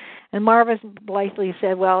something. And Marvin blithely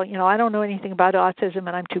said, well, I don't know anything about autism,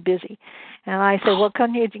 and I'm too busy. And I said, well,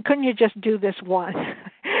 couldn't you just do this one?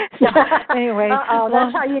 So anyway,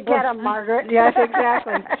 that's how you get them, Margaret. Yes,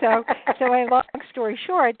 exactly. So a long story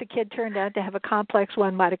short, the kid turned out to have a complex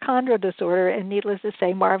 1 mitochondrial disorder, and needless to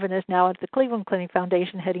say, Marvin is now at the Cleveland Clinic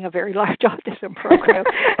Foundation heading a very large autism program.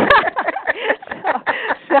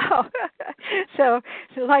 So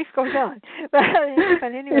life goes on. But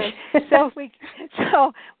anyway,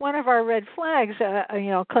 so one of our red flags,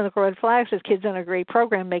 clinical red flags, is kids on a great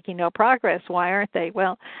program making no progress. Why aren't they?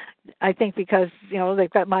 Well, I think because they've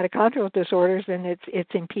got mitochondrial disorders and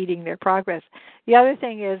it's impeding their progress. The other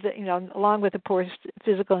thing is that along with the poor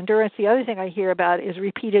physical endurance, the other thing I hear about is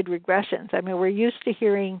repeated regressions. I mean, we're used to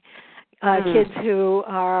hearing kids who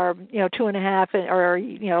are 2.5 or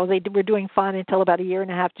they were doing fine until about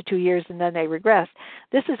 1.5 to 2 years, and then they regress.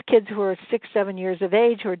 This is kids who are 6-7 years of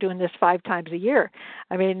age who are doing this 5 times a year.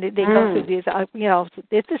 I mean, they go through these.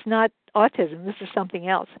 This is not autism. This is something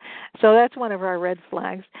else. So that's one of our red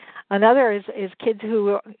flags. Another is kids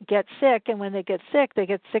who get sick, and when they get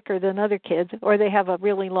sicker than other kids, or they have a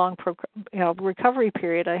really long recovery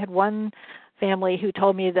period. I had one family who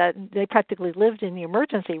told me that they practically lived in the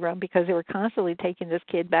emergency room because they were constantly taking this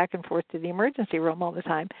kid back and forth to the emergency room all the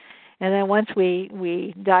time. And then once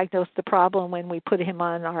we diagnosed the problem, when we put him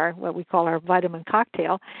on our what we call our vitamin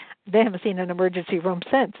cocktail, they haven't seen an emergency room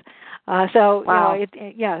since. So wow.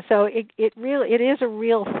 so it really is a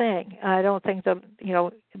real thing. I don't think the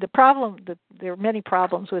problem that there are many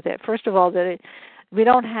problems with it. First of all, we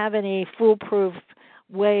don't have any foolproof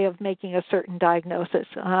way of making a certain diagnosis.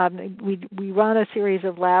 We run a series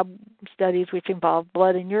of lab studies which involve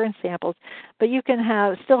blood and urine samples, but you can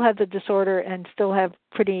still have the disorder and still have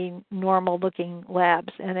pretty normal looking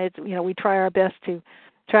labs. And it's we try our best to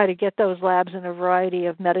try to get those labs in a variety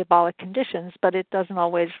of metabolic conditions, but it doesn't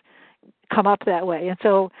always come up that way. And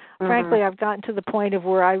so, frankly, I've gotten to the point of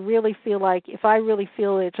where I really feel like if I really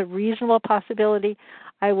feel it's a reasonable possibility,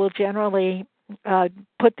 I will generally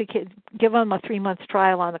put the kid, give them a 3-month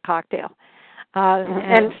trial on the cocktail,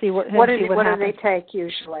 and see what what happens. What do they take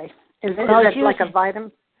usually? Is it like a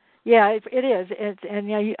vitamin? Yeah, it is.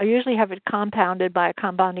 I usually have it compounded by a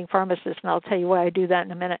compounding pharmacist, and I'll tell you why I do that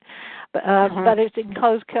in a minute. But it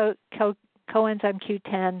includes coenzyme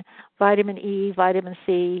Q10, vitamin E, vitamin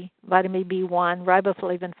C, vitamin B1,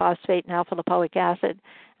 riboflavin phosphate, and alpha-lipoic acid.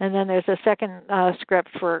 And then there's a second script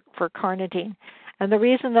for carnitine. And the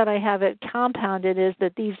reason that I have it compounded is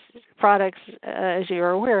that these products, as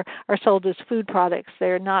you're aware, are sold as food products.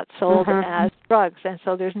 They're not sold as drugs, and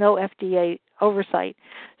so there's no FDA oversight.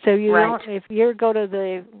 So you don't, if you go to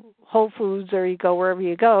the Whole Foods or you go wherever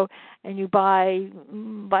you go and you buy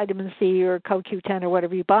vitamin C or CoQ10 or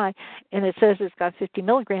whatever you buy, and it says it's got 50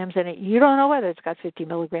 milligrams in it, you don't know whether it's got 50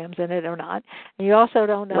 milligrams in it or not. And you also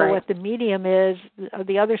don't know what the medium is of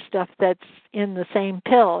the other stuff that's in the same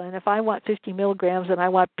pill. And if I want 50 milligrams and I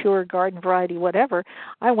want pure garden variety whatever,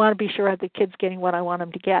 I want to be sure the kid's getting what I want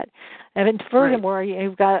them to get. And then furthermore,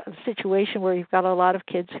 you've got a situation where you've got a lot of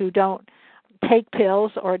kids who don't take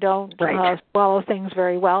pills or don't swallow things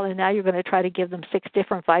very well, and now you're going to try to give them 6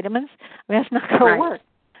 different vitamins. I mean, that's not going to work.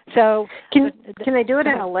 So can they do it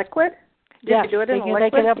in a liquid? Yeah, do it in they can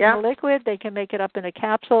make it up in a liquid. They can make it up in a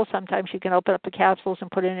capsule. Sometimes you can open up the capsules and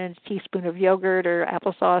put it in a teaspoon of yogurt or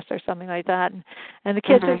applesauce or something like that. And the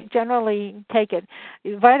kids generally take it.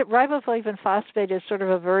 Riboflavin phosphate is sort of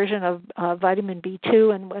a version of vitamin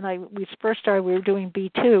B2. And when we first started, we were doing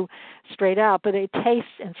B2 straight out, but it tastes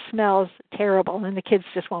and smells terrible, and the kids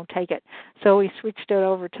just won't take it. So we switched it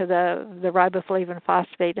over to the riboflavin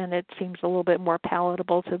phosphate, and it seems a little bit more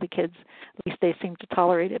palatable to the kids. At least they seem to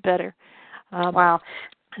tolerate it better. Wow.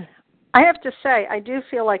 I have to say, I do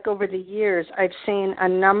feel like over the years I've seen a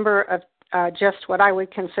number of just what I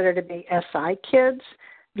would consider to be SI kids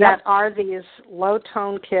that are these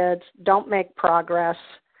low-tone kids, don't make progress.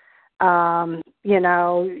 No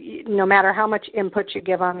matter how much input you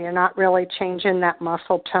give them, you're not really changing that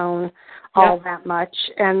muscle tone all that much.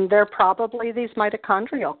 And they're probably these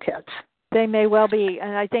mitochondrial kids. They may well be.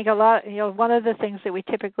 And I think a lot, one of the things that we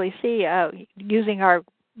typically see using our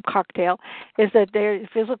cocktail is that their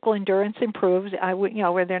physical endurance improves.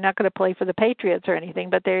 Where they're not going to play for the Patriots or anything,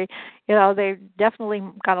 but they definitely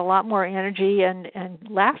got a lot more energy and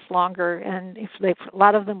last longer. And a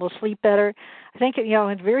lot of them will sleep better. I think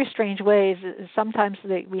in very strange ways. Sometimes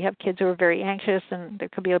we have kids who are very anxious, and there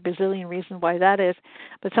could be a bazillion reasons why that is.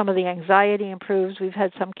 But some of the anxiety improves. We've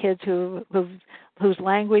had some kids whose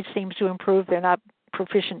language seems to improve. They're not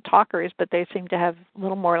proficient talkers, but they seem to have a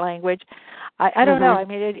little more language. I don't know. I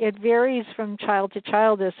mean, it varies from child to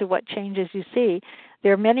child as to what changes you see.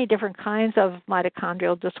 There are many different kinds of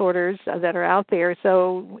mitochondrial disorders that are out there,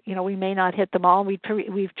 so we may not hit them all. We've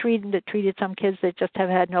treated some kids that just have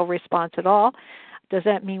had no response at all. Does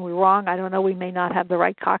that mean we're wrong? I don't know. We may not have the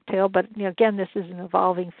right cocktail, but again, this is an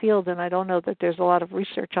evolving field, and I don't know that there's a lot of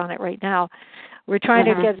research on it right now. We're trying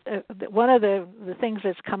to get one of the things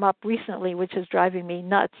that's come up recently, which is driving me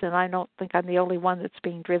nuts, and I don't think I'm the only one that's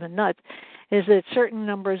being driven nuts, is that certain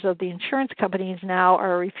numbers of the insurance companies now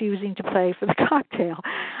are refusing to pay for the cocktail.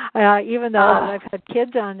 Even though I've had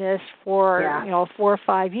kids on this for 4 or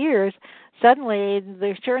 5 years, suddenly the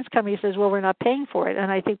insurance company says, well, we're not paying for it.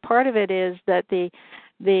 And I think part of it is that the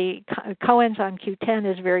coenzyme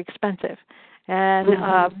Q10 is very expensive.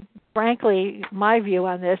 And frankly, my view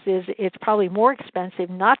on this is it's probably more expensive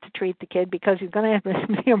not to treat the kid because he's going to have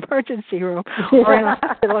in the emergency room or in a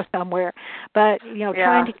hospital somewhere. But,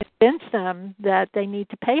 trying to convince them that they need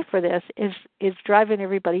to pay for this is driving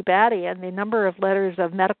everybody batty. And the number of letters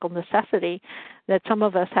of medical necessity that some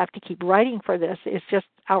of us have to keep writing for this is just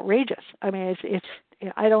outrageous. I mean, it's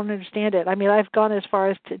I don't understand it. I mean, I've gone as far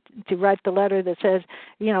as to write the letter that says,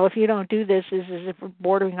 if you don't do this, this is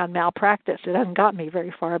bordering on malpractice. It hasn't got me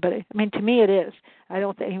very far, but to me it is. I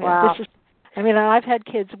don't think I mean, I've had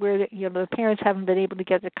kids where the parents haven't been able to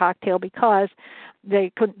get the cocktail because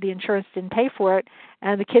the insurance didn't pay for it,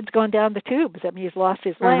 and the kid's gone down the tubes. I mean, he's lost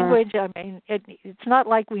his language. I mean, it's not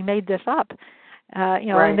like we made this up,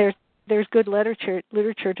 and there's good literature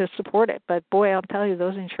to support it. But boy, I'll tell you,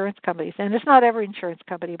 those insurance companies, and it's not every insurance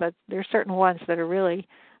company, but there's certain ones that are really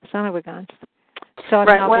son of a gun. So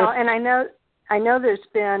right. Well, and I know there's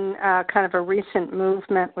been kind of a recent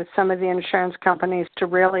movement with some of the insurance companies to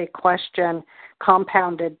really question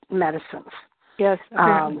compounded medicines. Yes,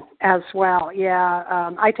 as well. Yeah,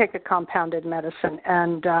 I take a compounded medicine,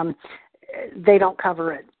 and they don't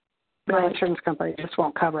cover it. The insurance company just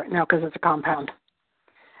won't cover it now because it's a compound.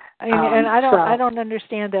 And I don't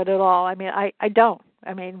understand that at all. I mean, I don't.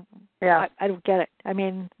 I mean, yeah, I don't get it. I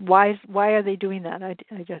mean, why are they doing that?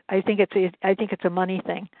 I think it's a money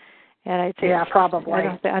thing, and probably.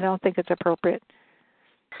 I don't think it's appropriate.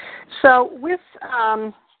 So with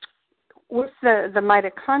the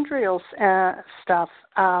mitochondrial stuff,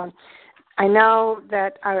 I know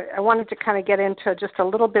that I wanted to kind of get into just a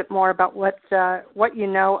little bit more about what you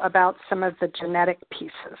know about some of the genetic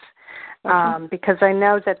pieces, because I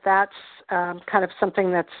know that that's kind of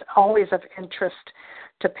something that's always of interest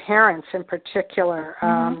to parents in particular,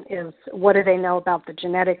 is what do they know about the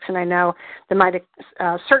genetics? And I know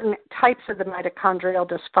certain types of the mitochondrial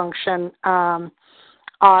dysfunction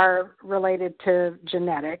are related to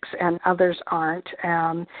genetics, and others aren't.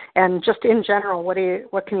 And just in general,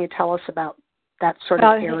 what can you tell us about that sort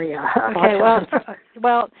of area? Okay,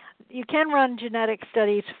 well, you can run genetic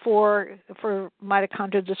studies for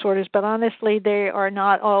mitochondrial disorders, but honestly, they are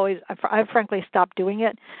not always. I've frankly stopped doing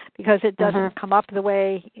it because it doesn't come up the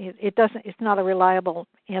way it doesn't. It's not a reliable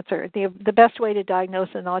answer. The best way to diagnose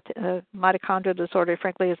a mitochondrial disorder,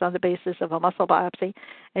 frankly, is on the basis of a muscle biopsy,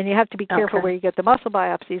 and you have to be careful where you get the muscle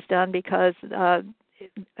biopsies done because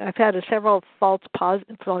I've had several false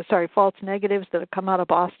negatives that have come out of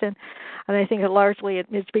Boston, and I think largely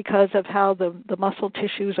it's because of how the muscle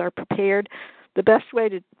tissues are prepared. The best way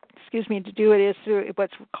to do it is through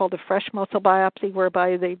what's called a fresh muscle biopsy,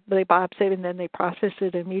 whereby they biopsy it and then they process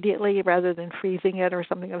it immediately rather than freezing it or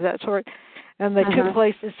something of that sort. And the two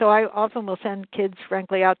places, so I often will send kids,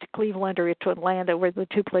 frankly, out to Cleveland or to Atlanta, where the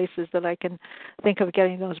two places that I can think of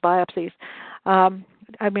getting those biopsies.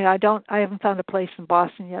 I mean, I haven't found a place in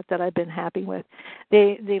Boston yet that I've been happy with.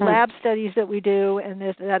 The lab studies that we do, and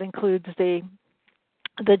that includes the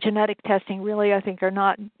genetic testing, really, I think, are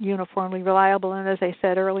not uniformly reliable. And as I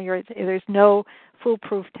said earlier, there's no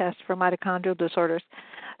foolproof test for mitochondrial disorders.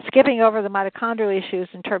 Skipping over the mitochondrial issues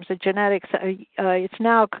in terms of genetics, it's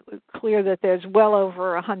now clear that there's well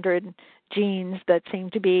over 100 genes that seem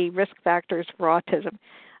to be risk factors for autism.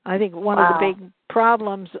 I think one of the big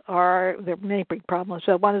problems there are many big problems,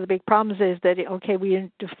 but one of the big problems is that,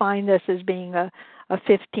 we define this as being a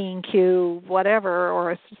 15q whatever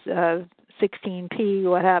or a 16p,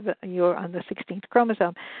 what have you, on the 16th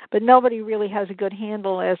chromosome. But nobody really has a good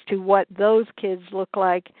handle as to what those kids look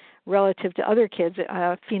like relative to other kids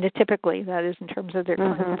phenotypically, that is, in terms of their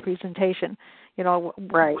clinical presentation. So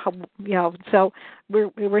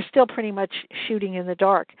we're still pretty much shooting in the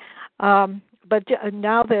dark. But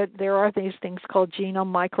now that there are these things called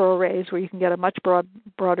genome microarrays where you can get a much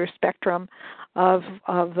broader spectrum of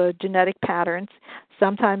genetic patterns,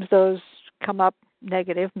 sometimes those come up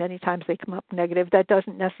negative. Many times they come up negative. That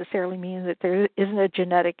doesn't necessarily mean that there isn't a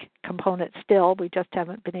genetic component still. We just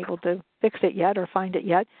haven't been able to fix it yet or find it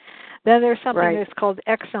yet. Then there's something that's called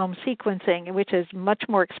exome sequencing, which is much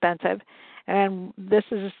more expensive. And this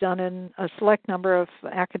is done in a select number of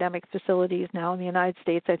academic facilities now in the United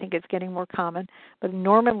States. I think it's getting more common, but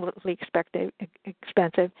enormously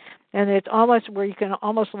expensive. And it's almost where you can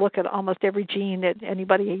almost look at almost every gene that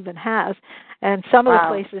anybody even has. And some of the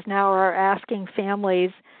places now are asking families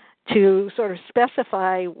to sort of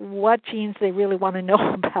specify what genes they really want to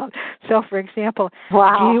know about. So, for example, do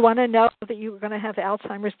you want to know that you're going to have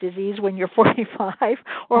Alzheimer's disease when you're 45,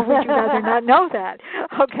 or would you rather not know that?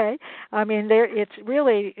 Okay, I mean,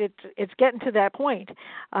 it's getting to that point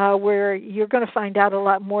where you're going to find out a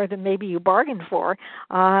lot more than maybe you bargained for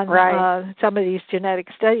on some of these genetic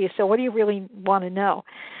studies. So, what do you really want to know?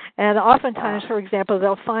 And oftentimes, for example,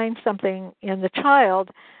 they'll find something in the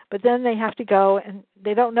child, but then they have to go and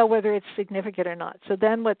they don't know whether it's significant or not. So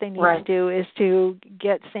then what they need to do is to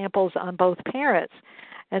get samples on both parents.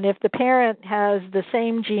 And if the parent has the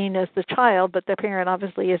same gene as the child, but the parent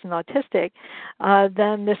obviously isn't autistic,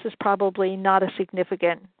 then this is probably not a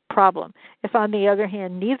significant problem. If, on the other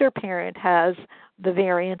hand, neither parent has the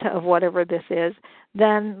variant of whatever this is,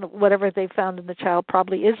 then whatever they found in the child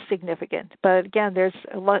probably is significant. But again, there's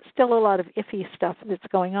still a lot of iffy stuff that's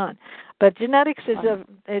going on. But genetics is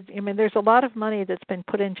there's a lot of money that's been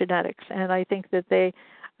put in genetics, and I think that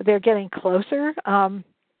they're getting closer.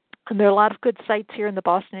 And there are a lot of good sites here in the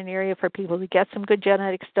Boston area for people to get some good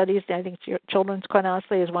genetic studies. I think Children's, quite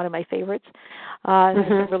honestly, is one of my favorites. There's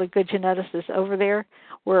some really good geneticists over there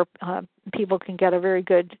where people can get a very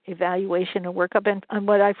good evaluation and workup. And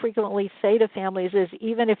what I frequently say to families is,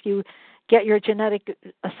 even if you get your genetic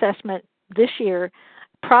assessment this year,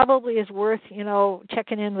 probably is worth,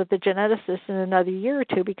 checking in with the geneticist in another year or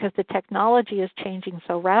two, because the technology is changing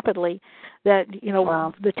so rapidly that,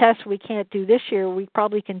 the tests we can't do this year, we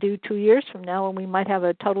probably can do 2 years from now, and we might have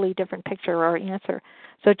a totally different picture or answer.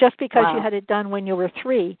 So just because you had it done when you were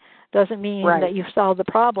 3 doesn't mean that you've solved the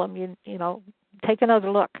problem. You take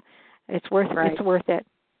another look. It's worth it.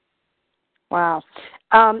 Wow.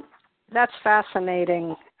 That's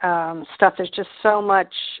fascinating stuff. There's just so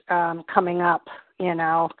much coming up,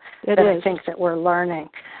 I think that we're learning.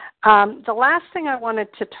 The last thing I wanted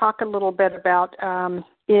to talk a little bit about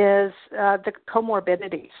is the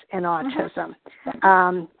comorbidities in autism.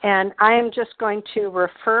 And I am just going to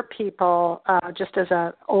refer people, just as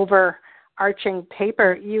an overarching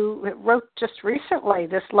paper. You wrote just recently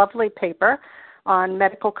this lovely paper on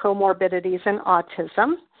medical comorbidities in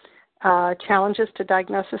autism, challenges to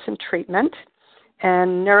diagnosis and treatment,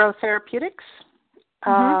 and neurotherapeutics.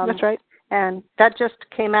 That's right. And that just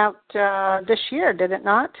came out this year, did it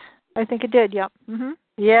not? I think it did, yeah.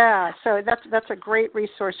 Yeah, so that's a great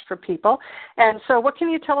resource for people. And so what can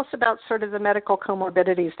you tell us about sort of the medical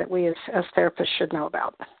comorbidities that we as therapists should know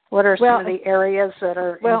about? What are some of the areas that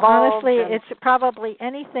are involved? Well, honestly, it's probably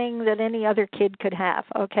anything that any other kid could have.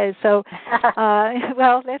 Okay, so,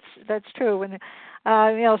 that's true. And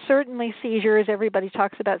certainly seizures, everybody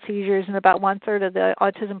talks about seizures, and about 1/3 of the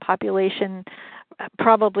autism population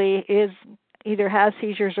probably either has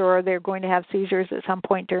seizures or they're going to have seizures at some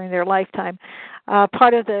point during their lifetime.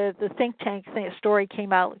 Part of the think tank story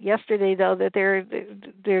came out yesterday, though, that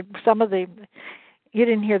there some of the. You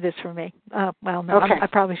didn't hear this from me. No, okay. I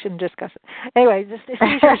probably shouldn't discuss it. Anyway, the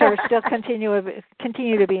seizures are still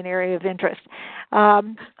continue to be an area of interest.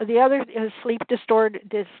 The other sleep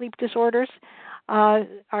disorders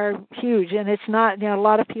are huge, and it's not. A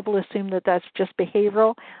lot of people assume that that's just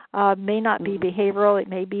behavioral. May not be behavioral. It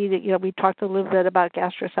may be that we talked a little bit about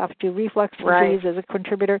gastroesophageal reflux disease as a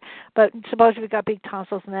contributor. But suppose you've got big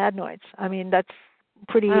tonsils and adenoids. I mean, that's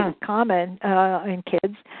pretty common in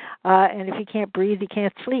kids. And if you can't breathe, you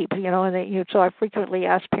can't sleep. So I frequently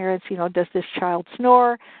ask parents, does this child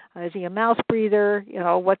snore? Is he a mouth breather?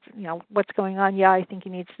 What's going on? Yeah, I think he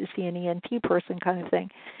needs to see an ENT person, kind of thing.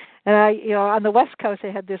 And on the West Coast,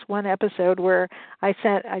 I had this one episode where I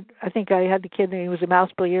think I had the kid and he was a mouth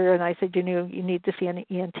breather, and I said, you need to see an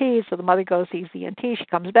ENT. So the mother goes, sees the ENT. She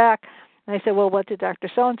comes back. And I said, well, what did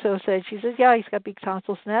Dr. So-and-so say? She says, yeah, he's got big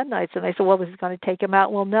tonsils and adenoids. And I said, well, is he going to take him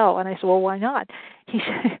out? Well, no. And I said, well, why not? He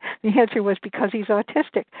said, the answer was because he's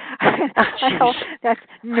autistic. That's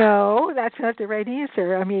not the right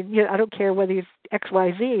answer. I mean, I don't care whether he's X,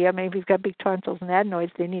 Y, Z. I mean, if he's got big tonsils and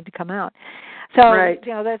adenoids, they need to come out. So,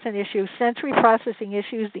 that's an issue. Sensory processing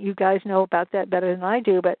issues, that you guys know about that better than I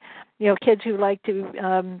do. But, kids who like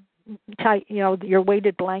to your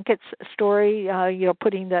weighted blankets story,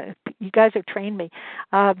 you guys have trained me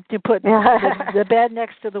to put the bed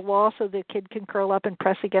next to the wall so the kid can curl up and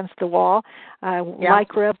press against the wall.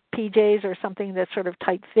 Lycra PJs or something that's sort of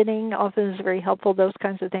tight fitting often is very helpful. Those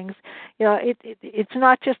kinds of things. It's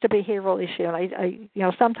not just a behavioral issue. I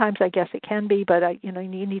sometimes I guess it can be, but you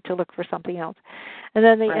need to look for something else. And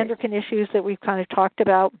then the endocrine issues that we've kind of talked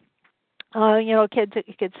about.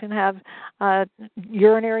 Kids can have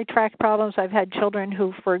urinary tract problems. I've had children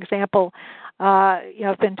who, for example,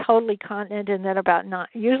 have been totally continent, and then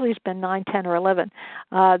usually it's been 9, 10, or 11.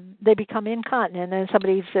 They become incontinent, and then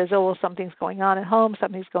somebody says, oh, well, something's going on at home,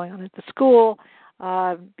 something's going on at the school.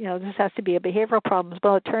 This has to be a behavioral problem.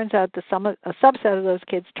 Well, it turns out that a subset of those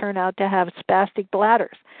kids turn out to have spastic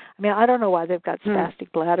bladders. I mean, I don't know why they've got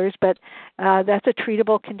spastic bladders, but that's a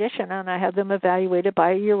treatable condition, and I have them evaluated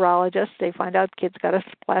by a urologist. They find out the kid's got a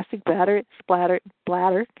spastic bladder,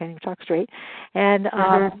 can't even talk straight, and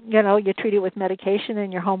you treat it with medication,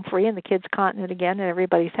 and you're home free, and the kid's continent again, and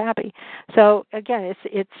everybody's happy. So again,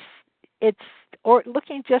 it's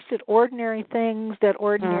looking just at ordinary things that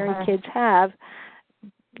ordinary kids have.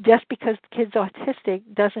 Just because the kid's autistic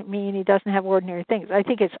doesn't mean he doesn't have ordinary things. I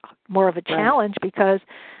think it's more of a challenge because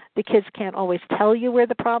the kids can't always tell you where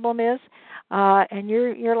the problem is. And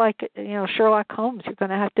you're like, Sherlock Holmes. You're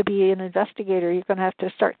going to have to be an investigator. You're going to have to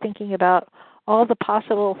start thinking about all the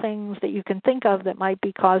possible things that you can think of that might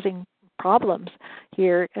be causing problems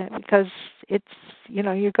here, because it's,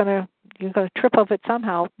 you're going to trip over it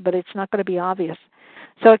somehow, but it's not going to be obvious.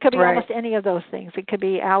 So it could be almost any of those things. It could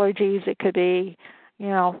be allergies. It could be,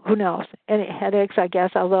 who knows? Any headaches, I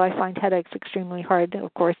guess. Although I find headaches extremely hard,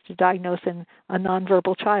 of course, to diagnose in a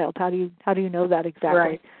nonverbal child. How do you know that exactly?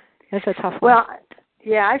 Right. It's a tough one. Well,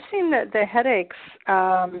 yeah, I've seen the headaches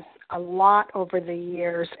a lot over the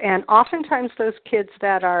years, and oftentimes those kids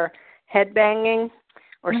that are head banging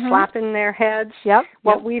or slapping their heads.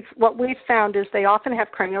 What we've found is they often have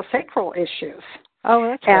craniosacral issues. Oh,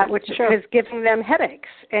 that's right. Which is giving them headaches.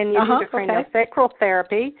 And you do the craniosacral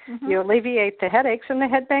therapy, you alleviate the headaches, and the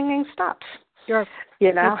head banging stops. Sure.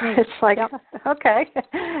 It's like, okay,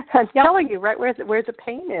 I'm telling you right where the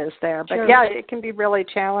pain is there. But it can be really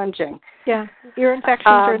challenging. Yeah, ear infections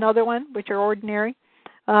are another one, which are ordinary.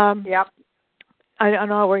 I don't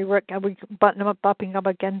know. Are we bumping up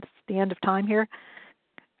against the end of time here?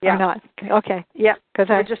 Yeah. Or not? Okay. Yeah. Because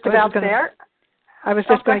we're just about there. I was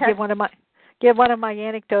just going to give one of my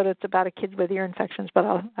anecdotes about a kid with ear infections, but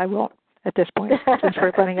I won't at this point since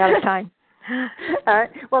we're running out of time. All right.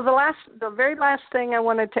 Well, the very last thing I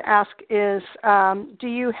wanted to ask is, do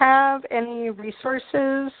you have any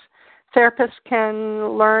resources therapists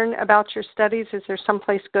can learn about your studies? Is there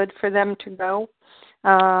someplace good for them to go?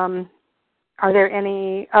 Are there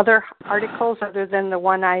any other articles other than the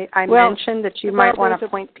one I mentioned that you might want to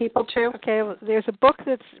point people to? Okay. Well, there's a book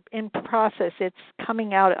that's in process. It's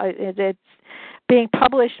coming out. It's being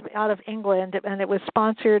published out of England, and it was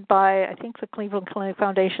sponsored by, I think, the Cleveland Clinic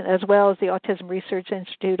Foundation, as well as the Autism Research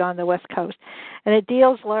Institute on the West Coast. And it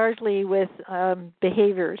deals largely with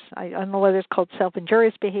behaviors. I don't know whether it's called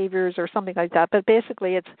self-injurious behaviors or something like that, but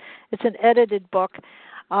basically it's an edited book.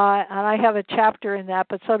 And I have a chapter in that,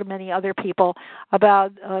 but so do many other people,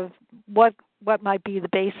 about what might be the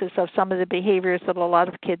basis of some of the behaviors that a lot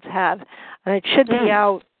of kids have. And it should be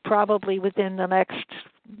out probably within the next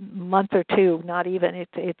month or two, not even.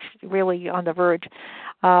 It's really on the verge.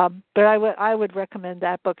 But I would recommend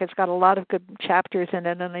that book. It's got a lot of good chapters in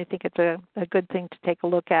it, and I think it's a good thing to take a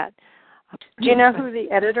look at. Do you know who the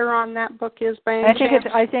editor on that book is, by any chance?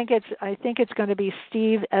 I think it's going to be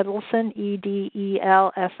Steve Edelson,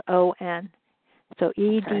 Edelson. So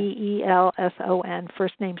Edelson,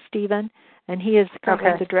 first name Stephen, and he is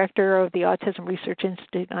currently the director of the Autism Research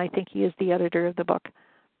Institute, and I think he is the editor of the book.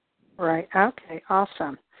 Right. Okay.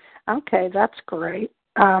 Awesome. Okay, that's great.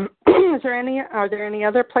 Are there any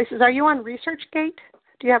other places? Are you on ResearchGate?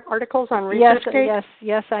 Do you have articles on ResearchGate?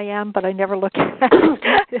 Yes, I am, but I never look at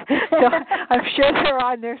it. So I'm sure they're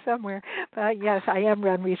on there somewhere. But yes, I am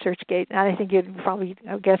on ResearchGate, and I think you'd probably,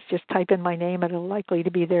 just type in my name, and it'll likely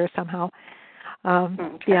to be there somehow.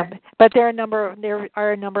 Yeah, but there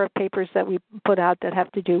are a number of papers that we put out that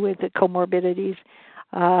have to do with the comorbidities.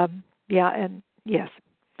 And yes,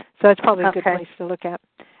 so it's probably a good place to look at.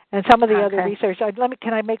 And some of the other research.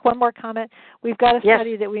 Can I make one more comment? We've got a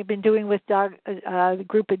study that we've been doing with the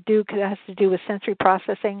group at Duke that has to do with sensory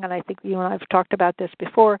processing, and I think you and I have talked about this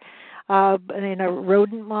before, in a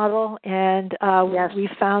rodent model. And we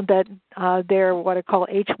found that there are what are called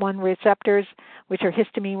H1 receptors, which are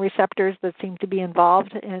histamine receptors that seem to be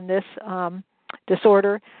involved in this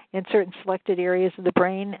disorder in certain selected areas of the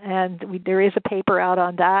brain. And there is a paper out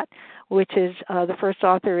on that, which is the first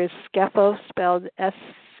author is Skefos, spelled Skefos.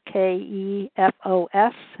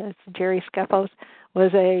 It's Jerry Skefos,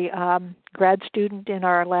 was a grad student in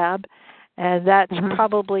our lab, and that's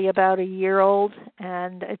probably about a year old,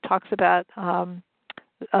 and it talks about the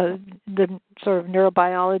sort of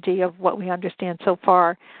neurobiology of what we understand so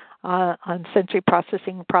far on sensory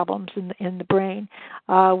processing problems in the brain.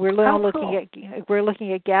 We're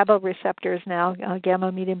looking at GABA receptors now,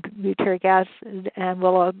 gamma medium butyric acid, and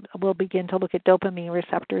we'll begin to look at dopamine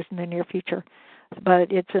receptors in the near future.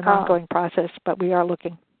 But it's an ongoing process, but we are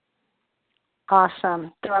looking.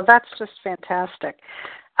 Awesome. Well, that's just fantastic.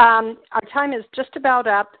 Our time is just about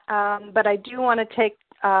up, but I do want to take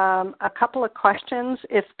a couple of questions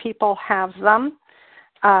if people have them.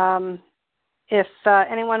 If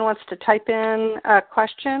anyone wants to type in a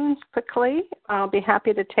question quickly, I'll be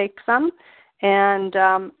happy to take them. And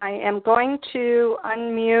I am going to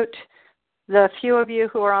unmute the few of you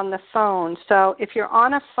who are on the phone. So if you're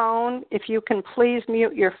on a phone, if you can please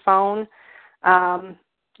mute your phone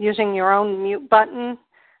using your own mute button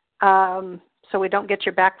so we don't get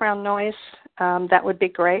your background noise, that would be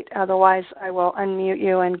great. Otherwise, I will unmute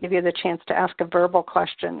you and give you the chance to ask a verbal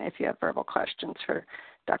question if you have verbal questions for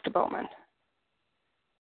Dr. Bowman?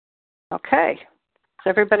 Okay. So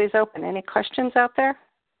everybody's open. Any questions out there?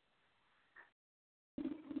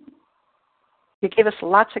 You gave us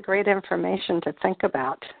lots of great information to think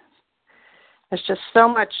about. There's just so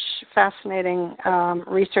much fascinating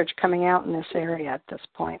research coming out in this area at this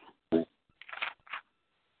point.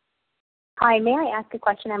 Hi, may I ask a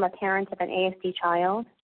question? I'm a parent of an ASD child.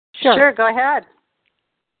 Sure, go ahead.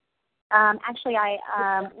 Actually,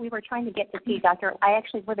 we were trying to get to see Dr. I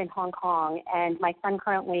actually live in Hong Kong, and my son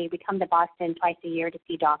we come to Boston twice a year to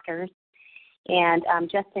see doctors. And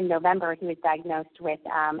just in November, he was diagnosed with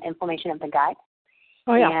inflammation of the gut.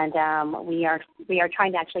 Oh, yeah. And we are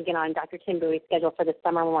trying to actually get on Dr. Tim Bowie's schedule for the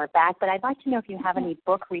summer when we're back. But I'd like to know if you have any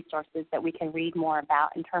book resources that we can read more about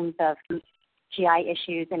in terms of GI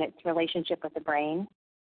issues and its relationship with the brain.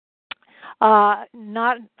 I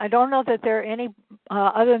don't know that there are any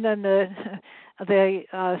other than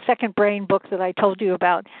the Second Brain book that I told you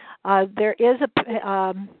about. There is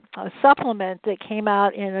a supplement that came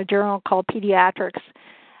out in a journal called Pediatrics,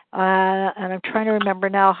 and I'm trying to remember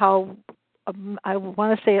now how. I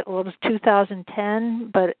want to say it was 2010,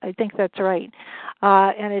 but I think that's right.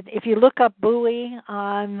 And if you look up Bowie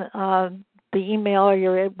on the email or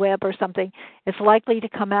your web or something, it's likely to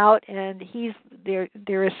come out, and there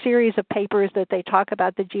are a series of papers that they talk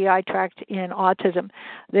about the GI tract in autism.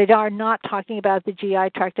 They are not talking about the GI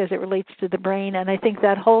tract as it relates to the brain, and I think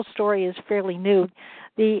that whole story is fairly new.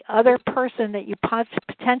 The other person that you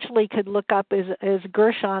potentially could look up is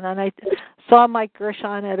Gershon, and I saw Mike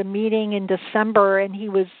Gershon at a meeting in December, and he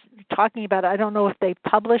was talking about it. I don't know if they've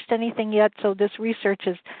published anything yet, so this research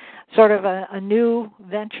is sort of a new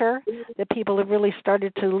venture that people have really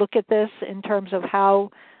started to look at this in terms of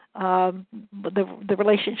how the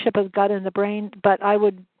relationship of gut and the brain. But I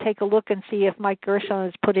would take a look and see if Mike Gershon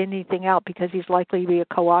has put anything out, because he's likely to be a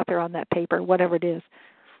co-author on that paper, whatever it is.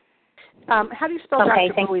 How do you spell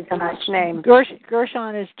Dr. Bowie's last name? Gershon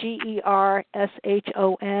is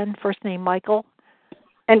Gershon, first name Michael.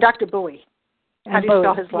 And Dr. Bowie. How do you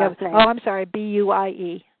spell his last name? Oh, I'm sorry,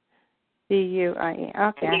 Buie. Buie.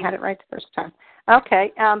 Okay, I had it right the first time.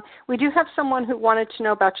 Okay. We do have someone who wanted to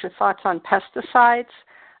know about your thoughts on pesticides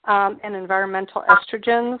and environmental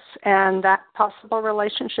estrogens and that possible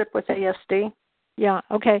relationship with ASD. Yeah,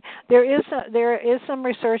 okay. There is some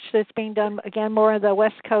research that's being done, again, more on the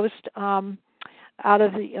West Coast, out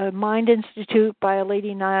of the Mind Institute by a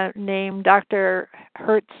lady named Dr.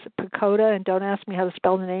 Hertz-Pagoda, and don't ask me how to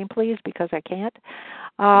spell the name, please, because I can't.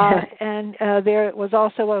 And there was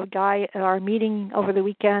also a guy at our meeting over the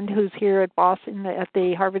weekend who's here at Boston at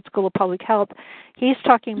the Harvard School of Public Health. He's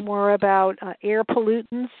talking more about air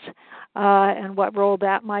pollutants and what role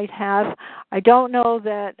that might have. I don't know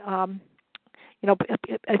that...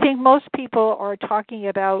 I think most people are talking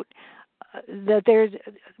about that there's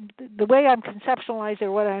the way I'm conceptualizing,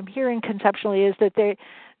 or what I'm hearing conceptually, is that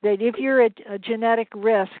if you're at a genetic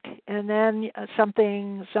risk and then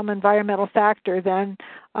some environmental factor then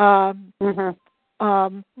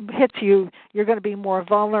hits you, you're going to be more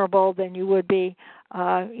vulnerable than you would be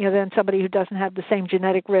than somebody who doesn't have the same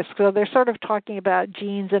genetic risk. So they're sort of talking about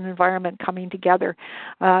genes and environment coming together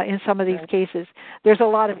in some of these cases. There's a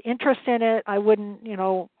lot of interest in it. I wouldn't,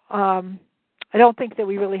 I don't think that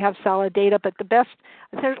we really have solid data, but the best,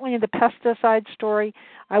 certainly in the pesticide story,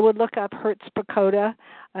 I would look up Hertz-Pagoda,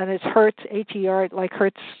 and it's Hertz, H-E-R, like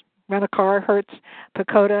Hertz, rent a car,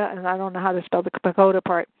 Hertz-Pagoda, and I don't know how to spell the Pagoda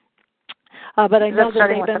part. But I know that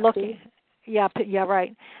they've been looking. Yeah,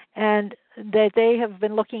 right. And that they have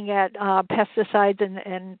been looking at pesticides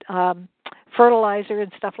and fertilizer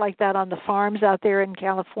and stuff like that on the farms out there in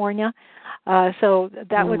California. So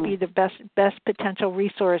that would be the best potential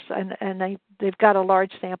resource. And they've got a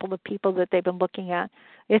large sample of people that they've been looking at.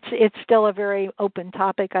 It's still a very open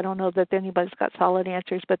topic. I don't know that anybody's got solid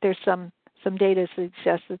answers, but there's some data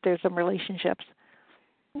suggests that there's some relationships.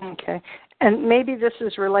 Okay. And maybe this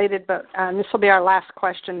is related, but this will be our last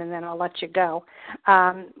question, and then I'll let you go.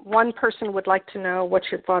 One person would like to know what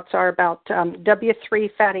your thoughts are about W3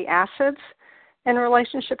 fatty acids in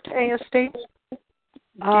relationship to ASD. Do you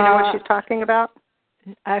know what she's talking about?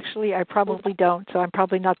 Actually, I probably don't, so I'm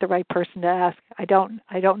probably not the right person to ask. I don't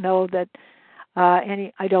know that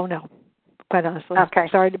I don't know, quite honestly. Okay.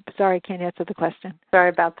 Sorry, I can't answer the question. Sorry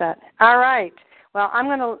about that. All right. Well, I'm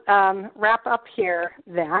going to wrap up here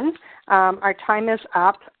then. Our time is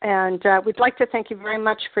up, and we'd like to thank you very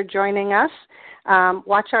much for joining us.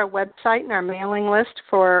 Watch our website and our mailing list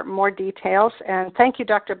for more details. And thank you,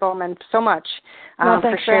 Dr. Bowman, so much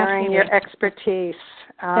for sharing your expertise.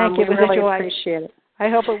 Thank you. We really appreciate it. I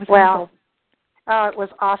hope it was helpful. It was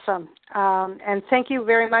awesome. And thank you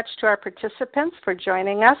very much to our participants for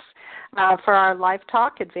joining us for our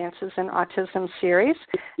LiveTalk Advances in Autism series.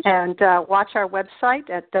 And watch our website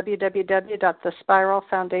at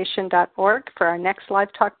www.thespiralfoundation.org for our next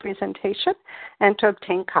LiveTalk presentation and to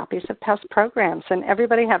obtain copies of past programs. And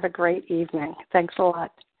everybody have a great evening. Thanks a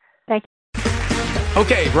lot. Thank you.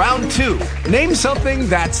 Okay, round 2. Name something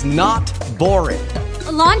that's not boring.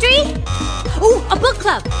 A laundry? Ooh, a book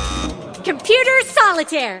club. Computer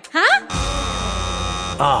solitaire, huh?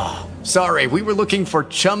 Ah, sorry, we were looking for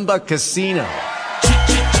Chumba Casino.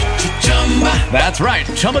 That's right,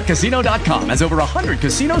 ChumbaCasino.com has over 100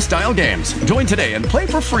 casino-style games. Join today and play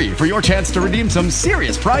for free for your chance to redeem some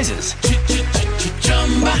serious prizes.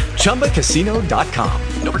 ChumbaCasino.com.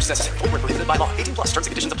 No purchase necessary. Void where prohibited by law. 18+ terms and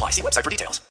conditions apply. See website for details.